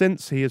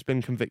 Since he has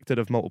been convicted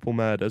of multiple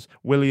murders,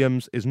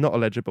 Williams is not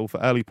eligible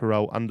for early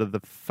parole under the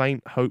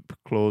faint hope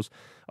clause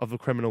of the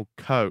criminal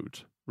code.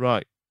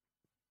 Right.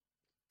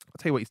 I'll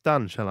tell you what he's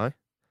done, shall I?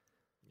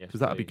 Because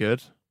that'd be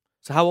good.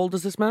 So how old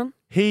is this man?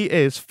 He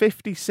is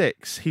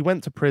 56. He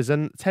went to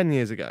prison 10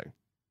 years ago.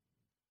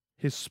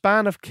 His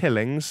span of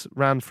killings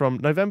ran from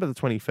November the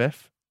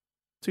 25th,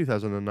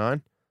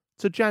 2009,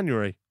 to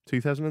January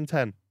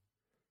 2010.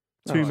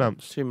 2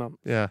 months. 2 months.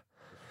 Yeah.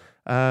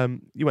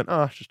 You went,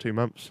 it's just 2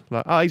 months.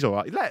 Like, he's all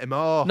right. Let him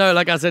off. No,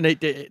 like as in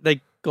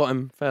they got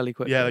him fairly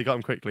quickly. Yeah, they got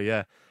him quickly,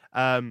 yeah.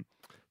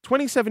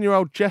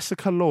 27-year-old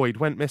Jessica Lloyd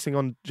went missing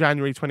on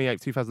January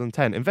 28,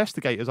 2010.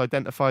 Investigators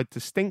identified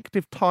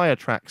distinctive tyre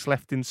tracks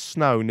left in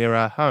snow near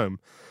her home.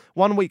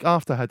 1 week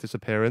after her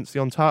disappearance, the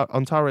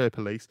Ontario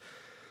Police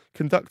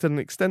conducted an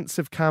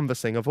extensive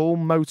canvassing of all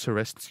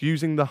motorists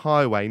using the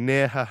highway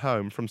near her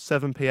home from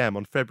 7 p.m.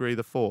 on February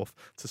the 4th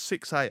to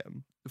 6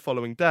 a.m. the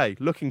following day,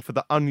 looking for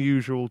the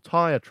unusual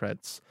tyre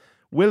treads.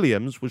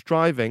 Williams was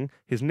driving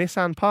his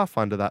Nissan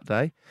Pathfinder that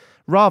day,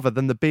 rather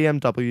than the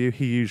BMW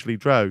he usually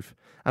drove,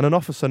 and an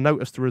officer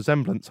noticed a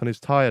resemblance on his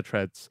tyre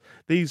treads.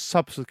 These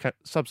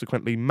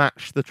subsequently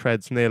matched the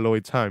treads near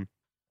Lloyd's home.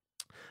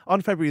 On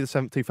February the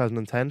 7th,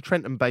 2010,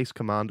 Trenton Base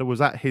Commander was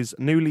at his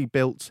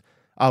the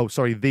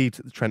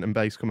Trenton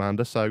Base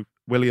Commander, so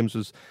Williams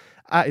was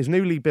at his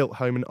newly built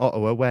home in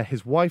Ottawa, where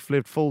his wife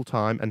lived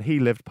full-time and he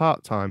lived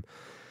part-time,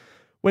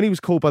 when he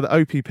was called by the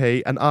OPP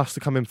and asked to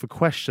come in for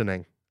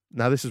questioning.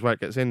 Now, this is where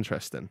it gets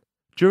interesting.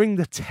 During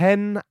the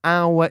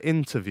 10-hour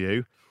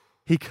interview,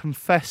 he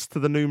confessed to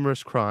the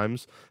numerous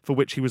crimes for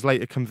which he was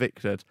later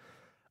convicted.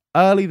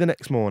 Early the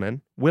next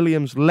morning,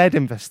 Williams led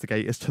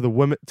investigators to the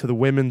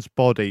women's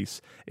bodies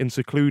in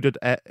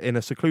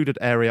a secluded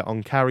area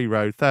on Carey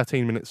Road,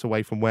 13 minutes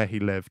away from where he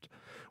lived.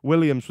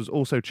 Williams was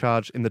also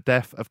charged in the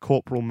death of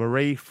Corporal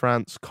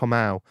Marie-France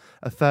Comau,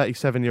 a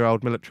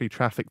 37-year-old military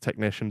traffic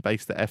technician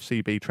based at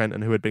FCB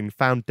Trenton who had been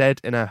found dead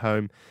in her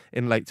home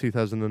in late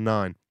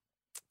 2009.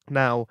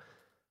 Now,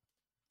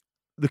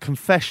 the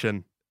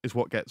confession is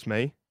what gets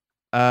me.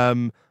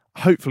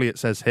 Hopefully it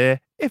says here.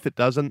 If it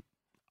doesn't,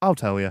 I'll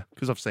tell you,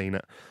 because I've seen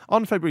it.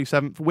 On February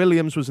 7th,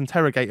 Williams was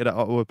interrogated at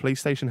Ottawa Police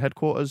Station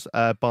headquarters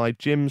by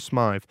Jim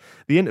Smythe.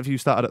 The interview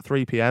started at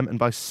 3 p.m, and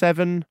by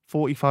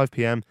 7:45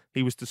 p.m,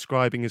 he was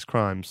describing his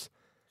crimes.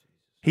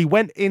 He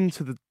went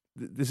into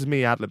this is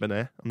me ad-libbing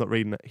here, I'm not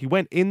reading it. He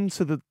went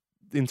into the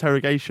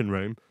interrogation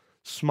room,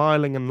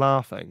 smiling and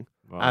laughing,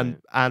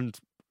 and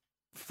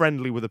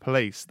friendly with the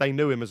police. They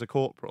knew him as a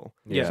corporal.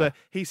 Yeah. So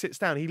he sits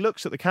down, he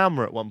looks at the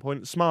camera at one point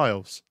and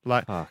smiles.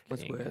 Like,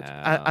 That's weird.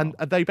 and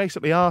they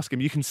basically ask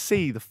him, you can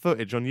see the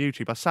footage on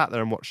YouTube. I sat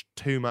there and watched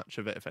too much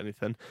of it, if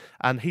anything.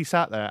 And he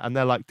sat there and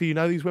they're like, do you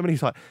know these women?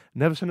 He's like,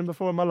 never seen them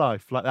before in my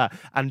life, like that.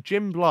 And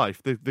Jim Blythe,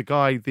 the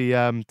guy,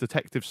 the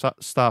detective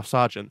staff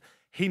sergeant,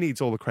 he needs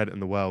all the credit in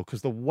the world,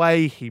 because the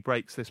way he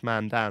breaks this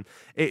man down,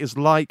 it is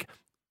like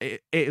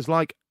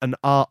an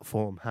art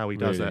form how he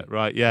does Really? it,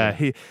 right? Yeah.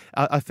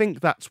 I think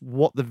that's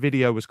what the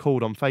video was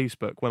called on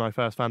Facebook when I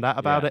first found out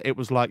about it. It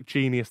was like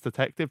Genius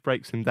Detective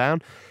breaks him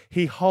down.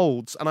 He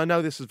holds, and I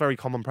know this is very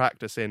common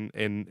practice in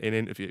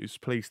interviews,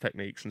 police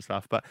techniques and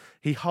stuff, but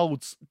he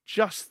holds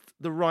just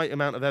the right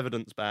amount of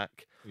evidence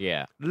back.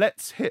 Yeah.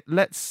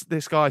 Lets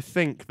this guy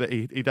think that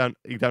he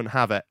don't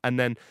have it, and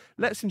then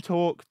lets him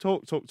talk,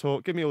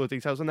 give me all the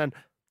details, and then,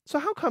 so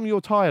how come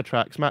your tyre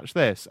tracks match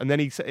this? And then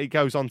he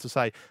goes on to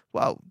say,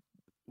 well,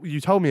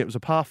 you told me it was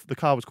the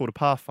car was called a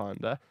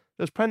Pathfinder.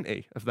 There's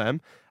plenty of them.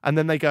 And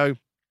then they go,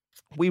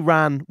 we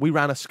ran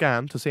a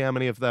scan to see how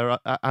many of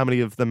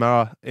them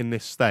are in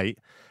this state,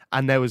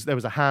 and there was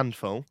a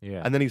handful.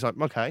 Yeah. And then he's like,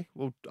 okay,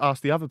 we'll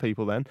ask the other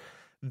people then.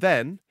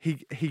 Then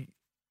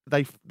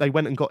they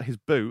went and got his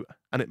boot,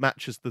 and it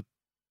matches the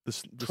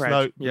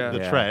Tread,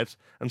 tread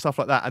and stuff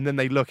like that. And then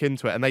they look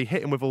into it, and they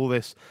hit him with all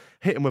this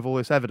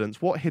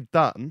evidence. What he'd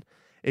done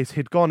is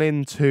he'd gone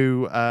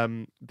into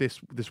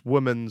this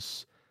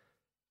woman's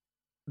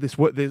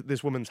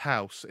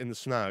house in the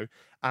snow,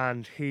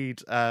 and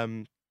he'd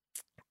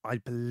I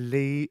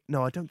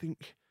don't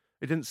think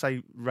it didn't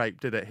say rape,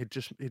 did it? He'd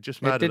just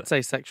murdered It her. did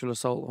say sexual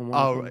assault on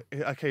one. Oh, of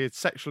them. okay. He'd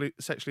sexually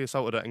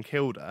assaulted her and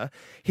killed her.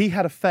 He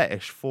had a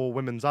fetish for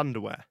women's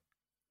underwear,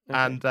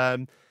 Okay.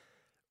 and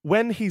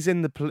when he's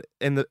in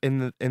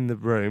the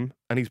room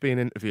and he's being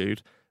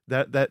interviewed,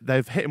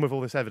 they've hit him with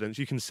all this evidence.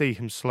 You can see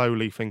him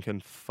slowly thinking,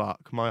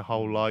 "Fuck, my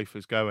whole life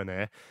is going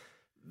here."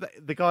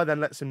 The guy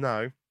then lets him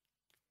know,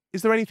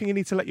 "Is there anything you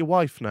need to let your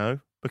wife know?"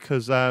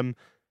 Because and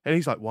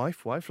he's like,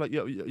 "Wife, like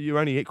you're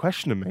only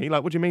questioning me.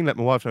 Like, what do you mean let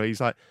my wife know?"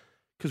 He's like,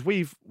 "Because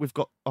we've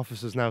got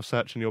officers now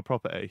searching your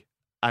property."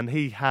 And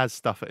he has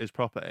stuff at his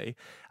property,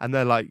 and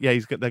they're like, "Yeah,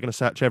 they're going to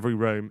search every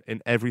room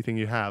in everything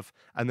you have."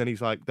 And then he's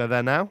like, "They're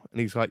there now?"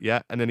 And he's like,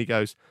 "Yeah." And then he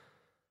goes,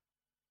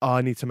 "Oh,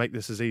 I need to make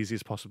this as easy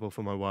as possible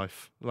for my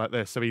wife, like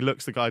this." So he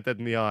looks the guy dead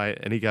in the eye,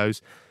 and he goes,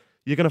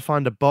 "You're going to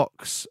find a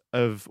box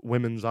of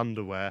women's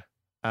underwear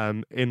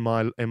in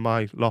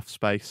my loft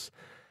space."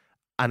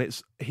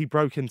 And he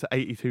broke into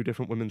 82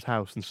 different women's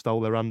house and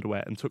stole their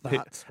underwear and took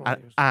That's why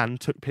he was-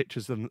 and took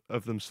pictures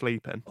of them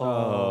sleeping.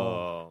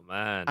 Oh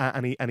man.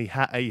 And he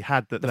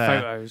had that The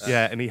there. photos.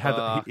 Yeah, and he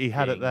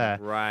had it there.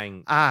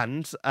 Rank.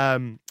 And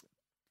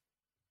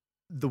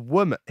the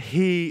woman,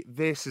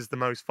 this is the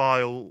most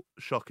vile,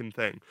 shocking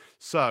thing.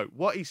 So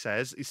what he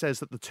says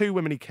that the two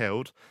women he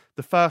killed,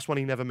 the first one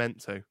he never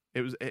meant to.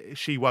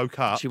 She woke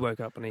up. She woke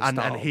up and he and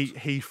startled.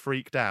 he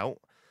freaked out.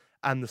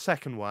 And the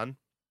second one,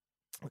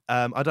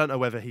 I don't know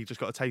whether he just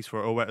got a taste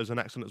for it or whether it was an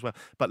accident as well.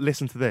 But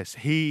listen to this.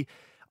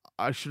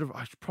 I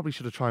probably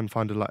should have tried and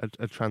find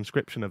a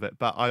transcription of it,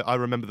 but I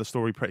remember the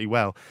story pretty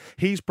well.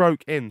 He's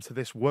broke into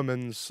this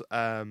woman's.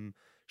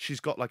 She's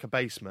got like a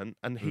basement,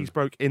 and he's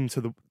broke into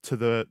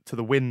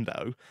the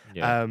window,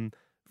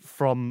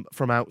 from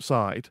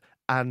outside,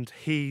 and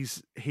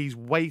he's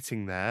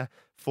waiting there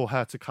for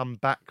her to come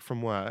back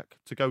from work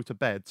to go to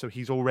bed. So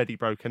he's already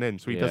broken in,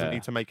 so he doesn't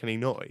need to make any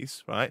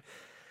noise, right?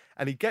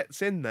 And he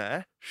gets in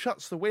there,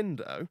 shuts the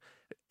window.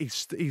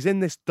 He's in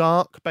this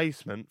dark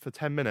basement for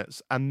 10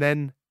 minutes, and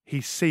then he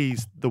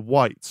sees the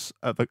whites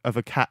of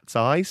a cat's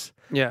eyes.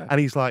 Yeah. And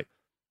he's like,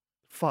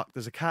 "Fuck,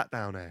 there's a cat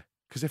down here."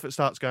 Because if it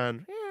starts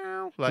going,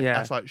 meow, like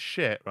that's like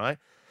shit, right?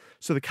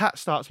 So the cat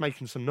starts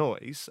making some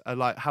noise,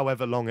 like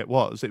however long it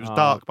was. It was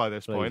dark by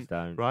this point,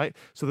 right?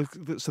 So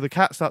the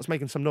cat starts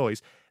making some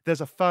noise.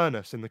 There's a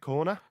furnace in the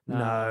corner.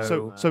 No.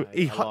 So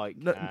he he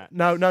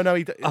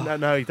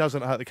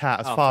doesn't hurt the cat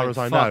as far as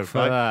I know,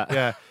 right? That.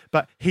 Yeah,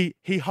 but he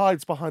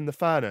hides behind the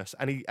furnace,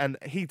 and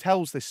he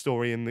tells this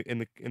story in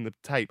the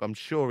tape. I'm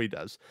sure he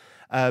does,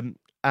 and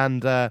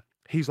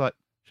he's like,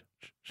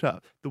 "Shut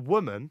up." The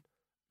woman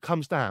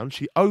comes down.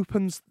 She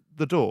opens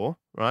the door.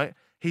 Right?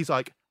 He's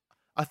like,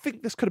 I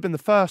think this could have been the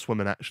first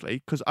woman,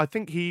 actually, because I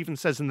think he even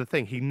says in the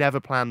thing he never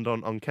planned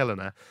on killing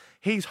her.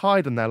 He's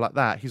hiding there like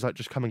that. He's like,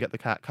 "Just come and get the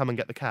cat. Come and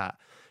get the cat."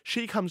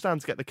 She comes down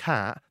to get the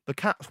cat. The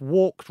cat's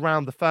walked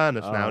round the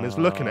furnace now and is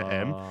looking at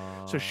him.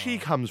 So she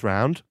comes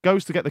round,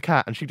 goes to get the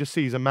cat, and she just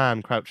sees a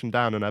man crouching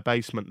down in her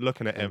basement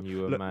looking at him,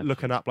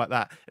 looking up like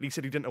that. And he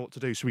said he didn't know what to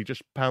do, so he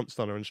just pounced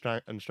on her and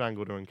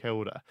strangled her and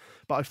killed her.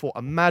 But I thought,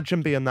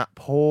 imagine being that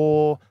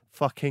poor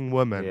fucking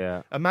woman.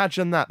 Yeah.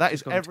 Imagine that. That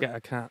is to get a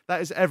cat.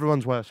 that is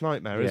everyone's worst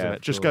nightmare, isn't Yeah, it?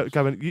 of Just course.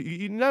 going.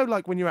 You know,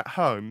 like when you're at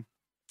home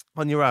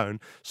on your own,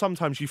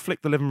 sometimes you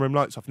flick the living room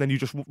lights off and then you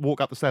just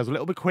walk up the stairs a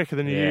little bit quicker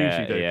than you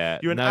usually do. Yeah.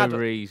 You're an no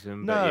adult.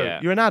 reason. No, But yeah.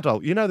 you're an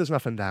adult. You know there's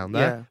nothing down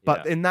there. Yeah.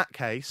 But in that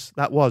case,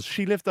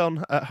 she lived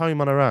at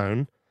home on her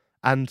own,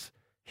 and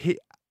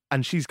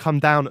she's come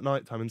down at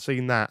night time and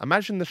seen that.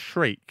 Imagine the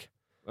shriek.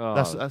 Oh,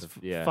 That's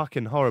yeah.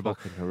 fucking horrible.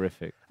 Fucking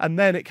horrific. And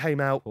then it came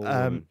out. Poor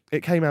woman.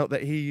 It came out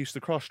that he used to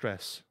cross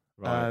dress.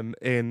 Right.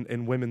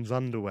 In women's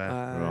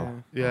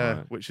underwear. Yeah,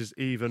 Right. which is It's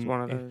even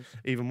one of those.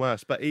 even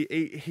worse. But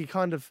he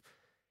kind of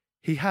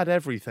had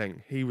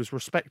everything. He was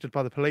respected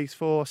by the police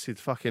force. He'd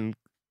fucking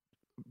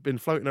been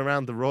floating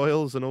around the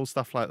Royals and all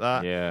stuff like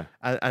that. Yeah.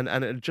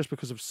 And just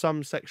because of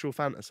some sexual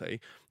fantasy.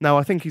 Now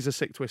I think he's a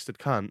sick, twisted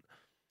cunt.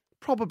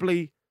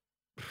 Probably.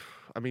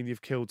 I mean,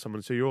 you've killed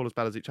someone, so you're all as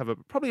bad as each other.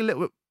 But probably a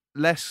little bit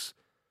less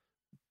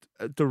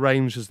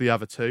deranged as the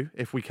other two,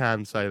 if we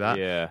can say that.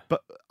 Yeah.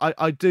 But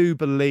I do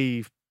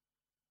believe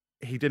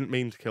he didn't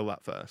mean to kill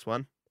that first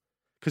one,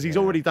 because he's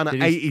Yeah. already done it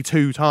Did he-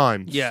 82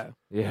 times. Yeah,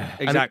 Yeah.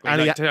 exactly.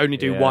 and he- Like, to only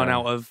do Yeah. one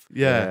out of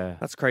Yeah.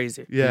 that's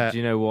crazy. Yeah. Do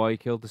you know why he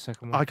killed the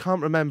second one? I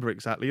can't remember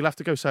exactly. You'll have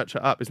to go search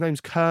it up. His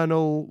name's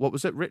Colonel, what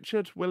was it,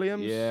 Richard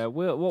Williams? Yeah,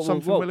 what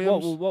Something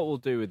Williams? we'll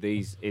do with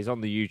these is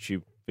on the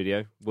YouTube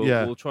video. We'll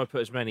Yeah. try to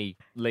put as many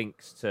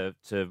links to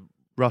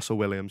Russell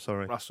Williams,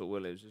 sorry. Russell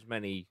Williams, as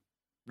many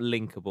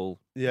linkable,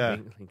 Yeah.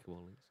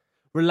 linkable links,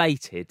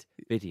 related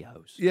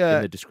videos Yeah.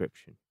 in the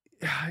description.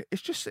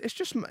 It's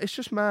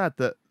just mad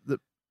that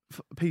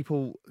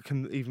people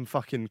can even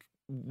fucking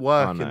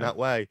work I in know. that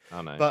way.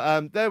 I know.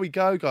 But there we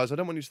go, guys. I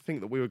don't want you to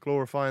think that we were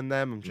glorifying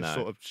them. I'm just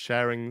No. sort of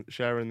sharing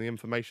the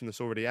information that's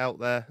already out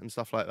there and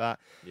stuff like that.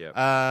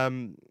 Yeah.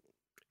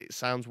 It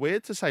sounds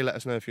weird to say let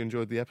us know if you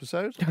enjoyed the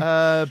episode.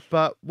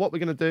 But what we're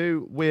going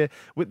to do,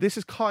 this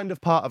is kind of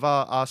part of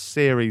our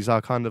series,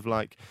 our kind of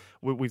like,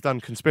 we've done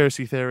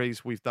conspiracy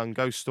theories, we've done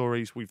ghost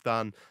stories, we've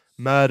done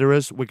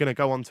murderers. We're going to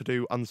go on to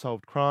do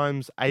unsolved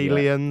crimes,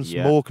 aliens,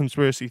 yeah. more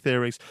conspiracy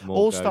theories, More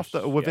all ghosts, stuff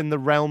that are within the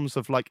realms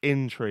of like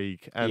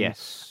intrigue and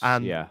Yes.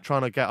 and Yeah.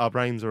 trying to get our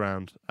brains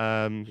around.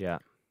 Yeah.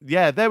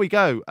 Yeah, there we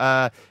go.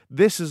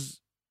 This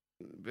has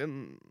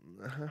been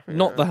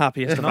Not the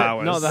happiest of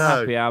hours. Not the No.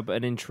 happy hour, but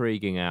an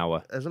intriguing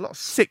hour. There's a lot of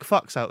sick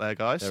fucks out there,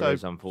 guys. There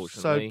is,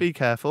 unfortunately. So be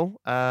careful.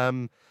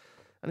 And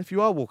if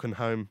you are walking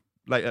home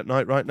late at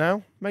night right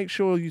now, make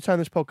sure you turn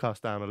this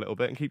podcast down a little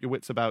bit and keep your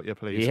wits about you,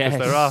 please. Because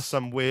there are Yes.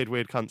 some weird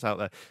cunts out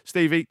there.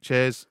 Stevie,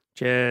 cheers.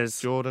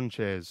 Cheers. Jordan,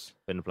 cheers.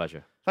 Been a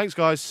pleasure. Thanks,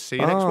 guys. See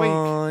you next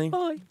week.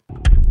 Bye.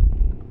 Bye.